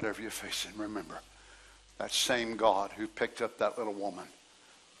today, whatever you're facing, remember, that same God who picked up that little woman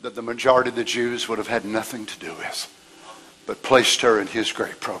that the majority of the Jews would have had nothing to do with, but placed her in his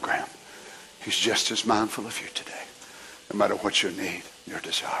great program. He's just as mindful of you today, no matter what your need, your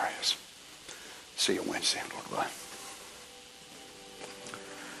desire is. See you Wednesday, Lord willing.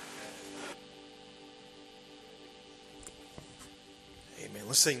 Amen.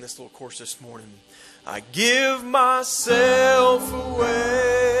 Let's sing this little chorus this morning. I give myself away.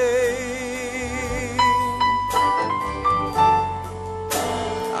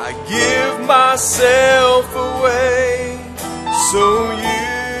 I give myself away so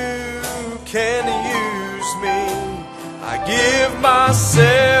you can use me. I give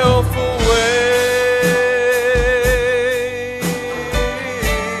myself away.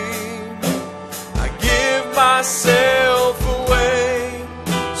 I give myself away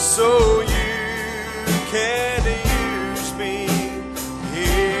so you can use me.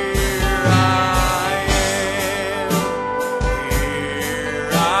 Here I am, here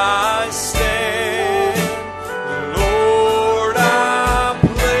I stand. Lord, I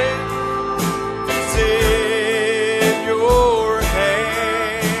place in your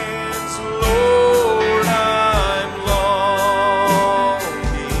hands. Lord, I'm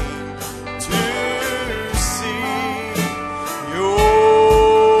longing to see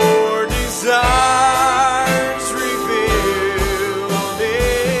your desires revealed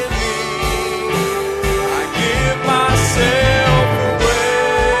in me. I give myself away.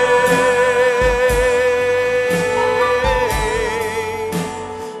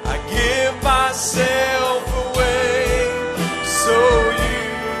 I give myself away so you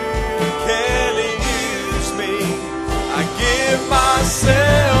can use me. I give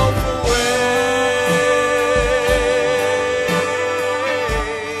myself away.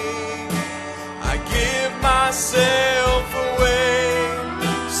 I give myself away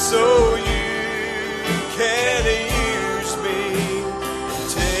so you can use me.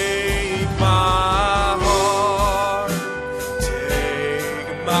 Take my heart,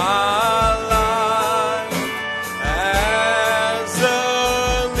 take my life as a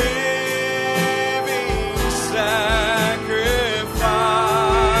living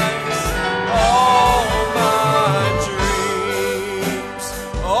sacrifice. All my dreams,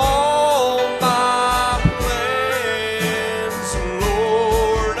 all my plans,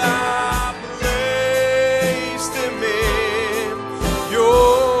 Lord, I place them in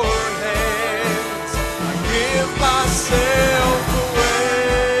your hands. I give myself away.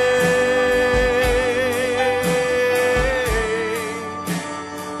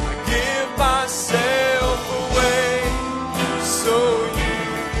 I give myself away so you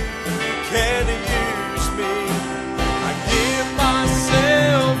can use me. I give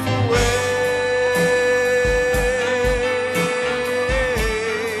myself away.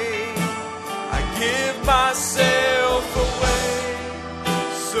 I give myself away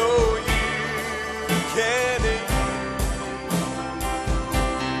so you can use me.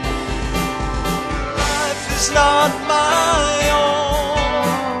 Life is not my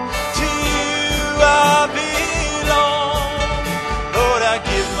own. To you I belong. Lord, I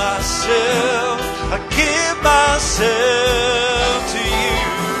give myself to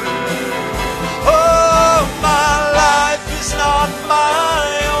you.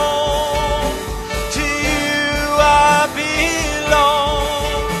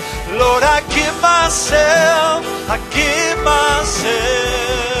 myself, I give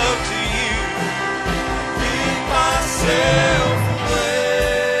myself to you. Give myself away.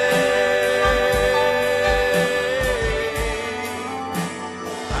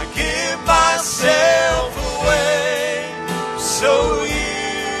 I give myself away so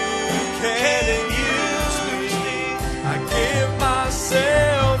you can use me. I give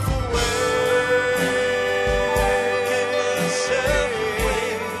myself away.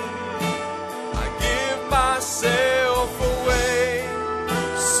 I give myself away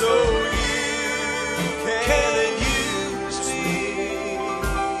so you can use me.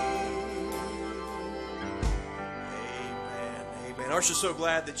 Amen. Amen. Aren't you so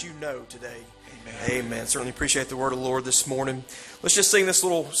glad that you know today? Amen. Certainly appreciate the word of the Lord this morning. Let's just sing this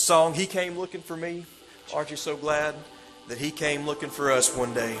little song, He Came Looking for Me. Aren't you so glad that He came looking for us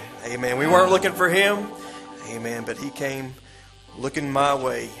one day? Amen. We weren't looking for Him. Amen. But He came looking my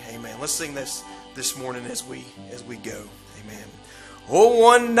way. Amen. Let's sing this morning as we go. Amen. Oh,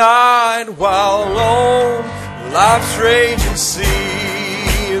 one night while on life's raging sea,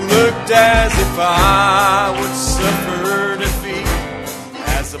 it looked as if I would suffer defeat.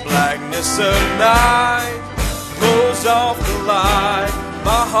 As the blackness of night closed off the light,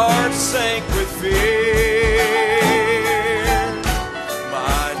 my heart sank with fear.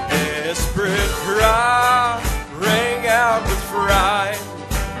 My desperate cry rang out with fright.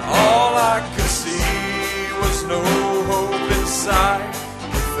 All I could see was no hope in sight.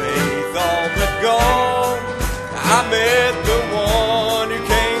 With faith all but gone, I met the one who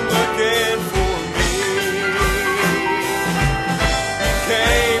came looking for me. He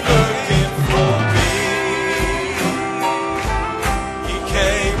came looking for me. He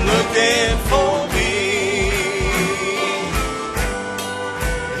came looking for me.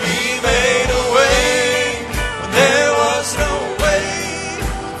 He made a way when there was no way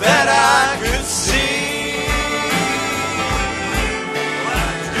that I could see. When I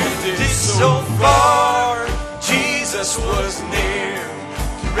drifted so far, Jesus was near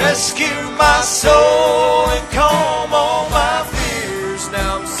to rescue my soul and calm all my fears.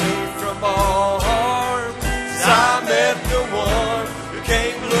 Now I'm safe from all harm, 'cause I met the one who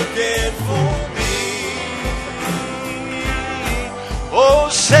came looking for me. Oh,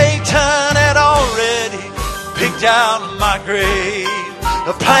 Satan had already picked out my grave,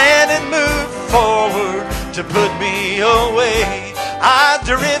 a plan and moved forward to put me away. I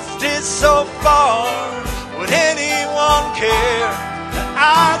drifted so far, would anyone care that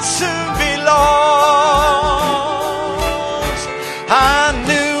I'd soon be lost? I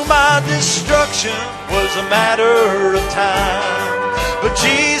knew my destruction was a matter of time, but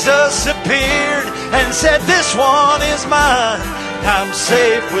Jesus appeared and said, this one is mine. I'm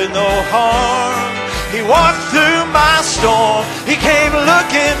safe with no harm. He walked through my storm. He came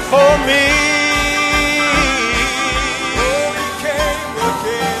looking for me. Oh, he came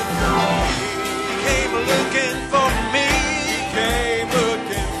looking for me. He came looking for me. He came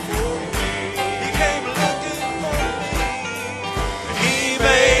looking for me. He came looking for me. He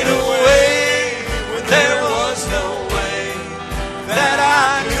made a way when there was no way that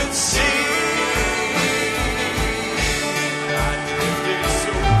I could see.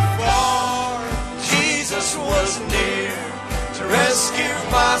 Was near to rescue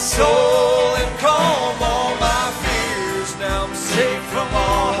my soul and calm all my fears. Now I'm safe from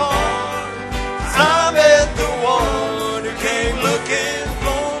all harm. I met the one who came looking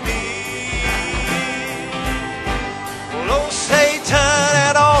for me. Well, old Satan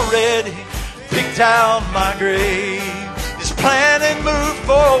had already picked out my grave. His plan had moved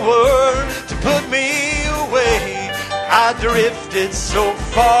forward to put me away. I drifted so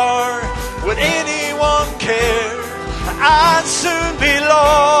far, would anyone care? I'd soon be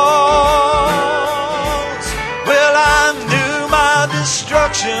lost. Well, I knew my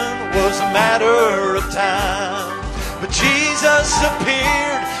destruction was a matter of time, but Jesus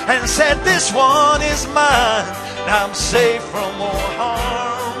appeared and said, this one is mine. Now I'm safe from all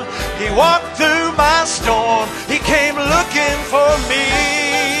harm. He walked through my storm. He came looking for me.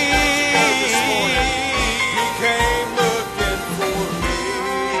 He came looking for me.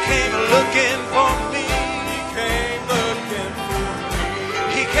 He came looking for me. He came looking for me.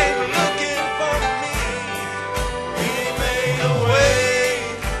 He came looking for me. He made a way,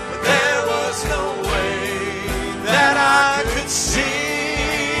 but there was no way that I could see.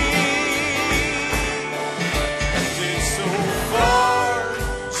 And so far,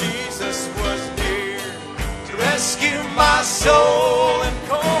 Jesus was near to rescue my soul and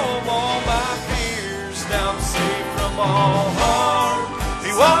calm all my fears. Now I'm safe from all harm.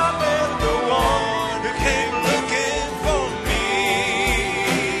 He walked with the one who came looking for me.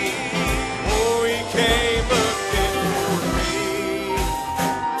 Oh, he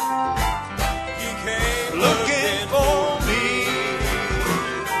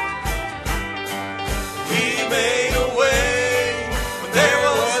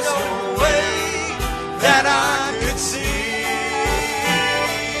could see.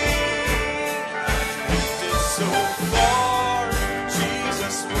 I drifted so far,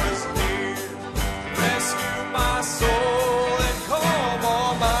 Jesus was near to rescue my soul and calm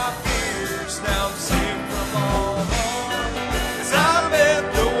all my fears. Now I'm safe from all harm, 'cause I met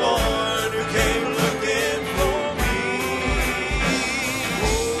the one who came looking for me.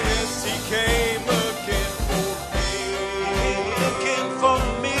 Oh yes, he came looking for me. Looking for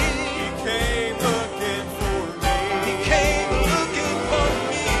me. He came looking for me. He came looking for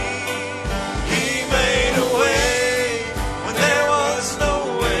me. He made a way when there was no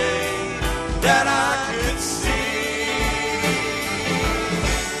way that I could see.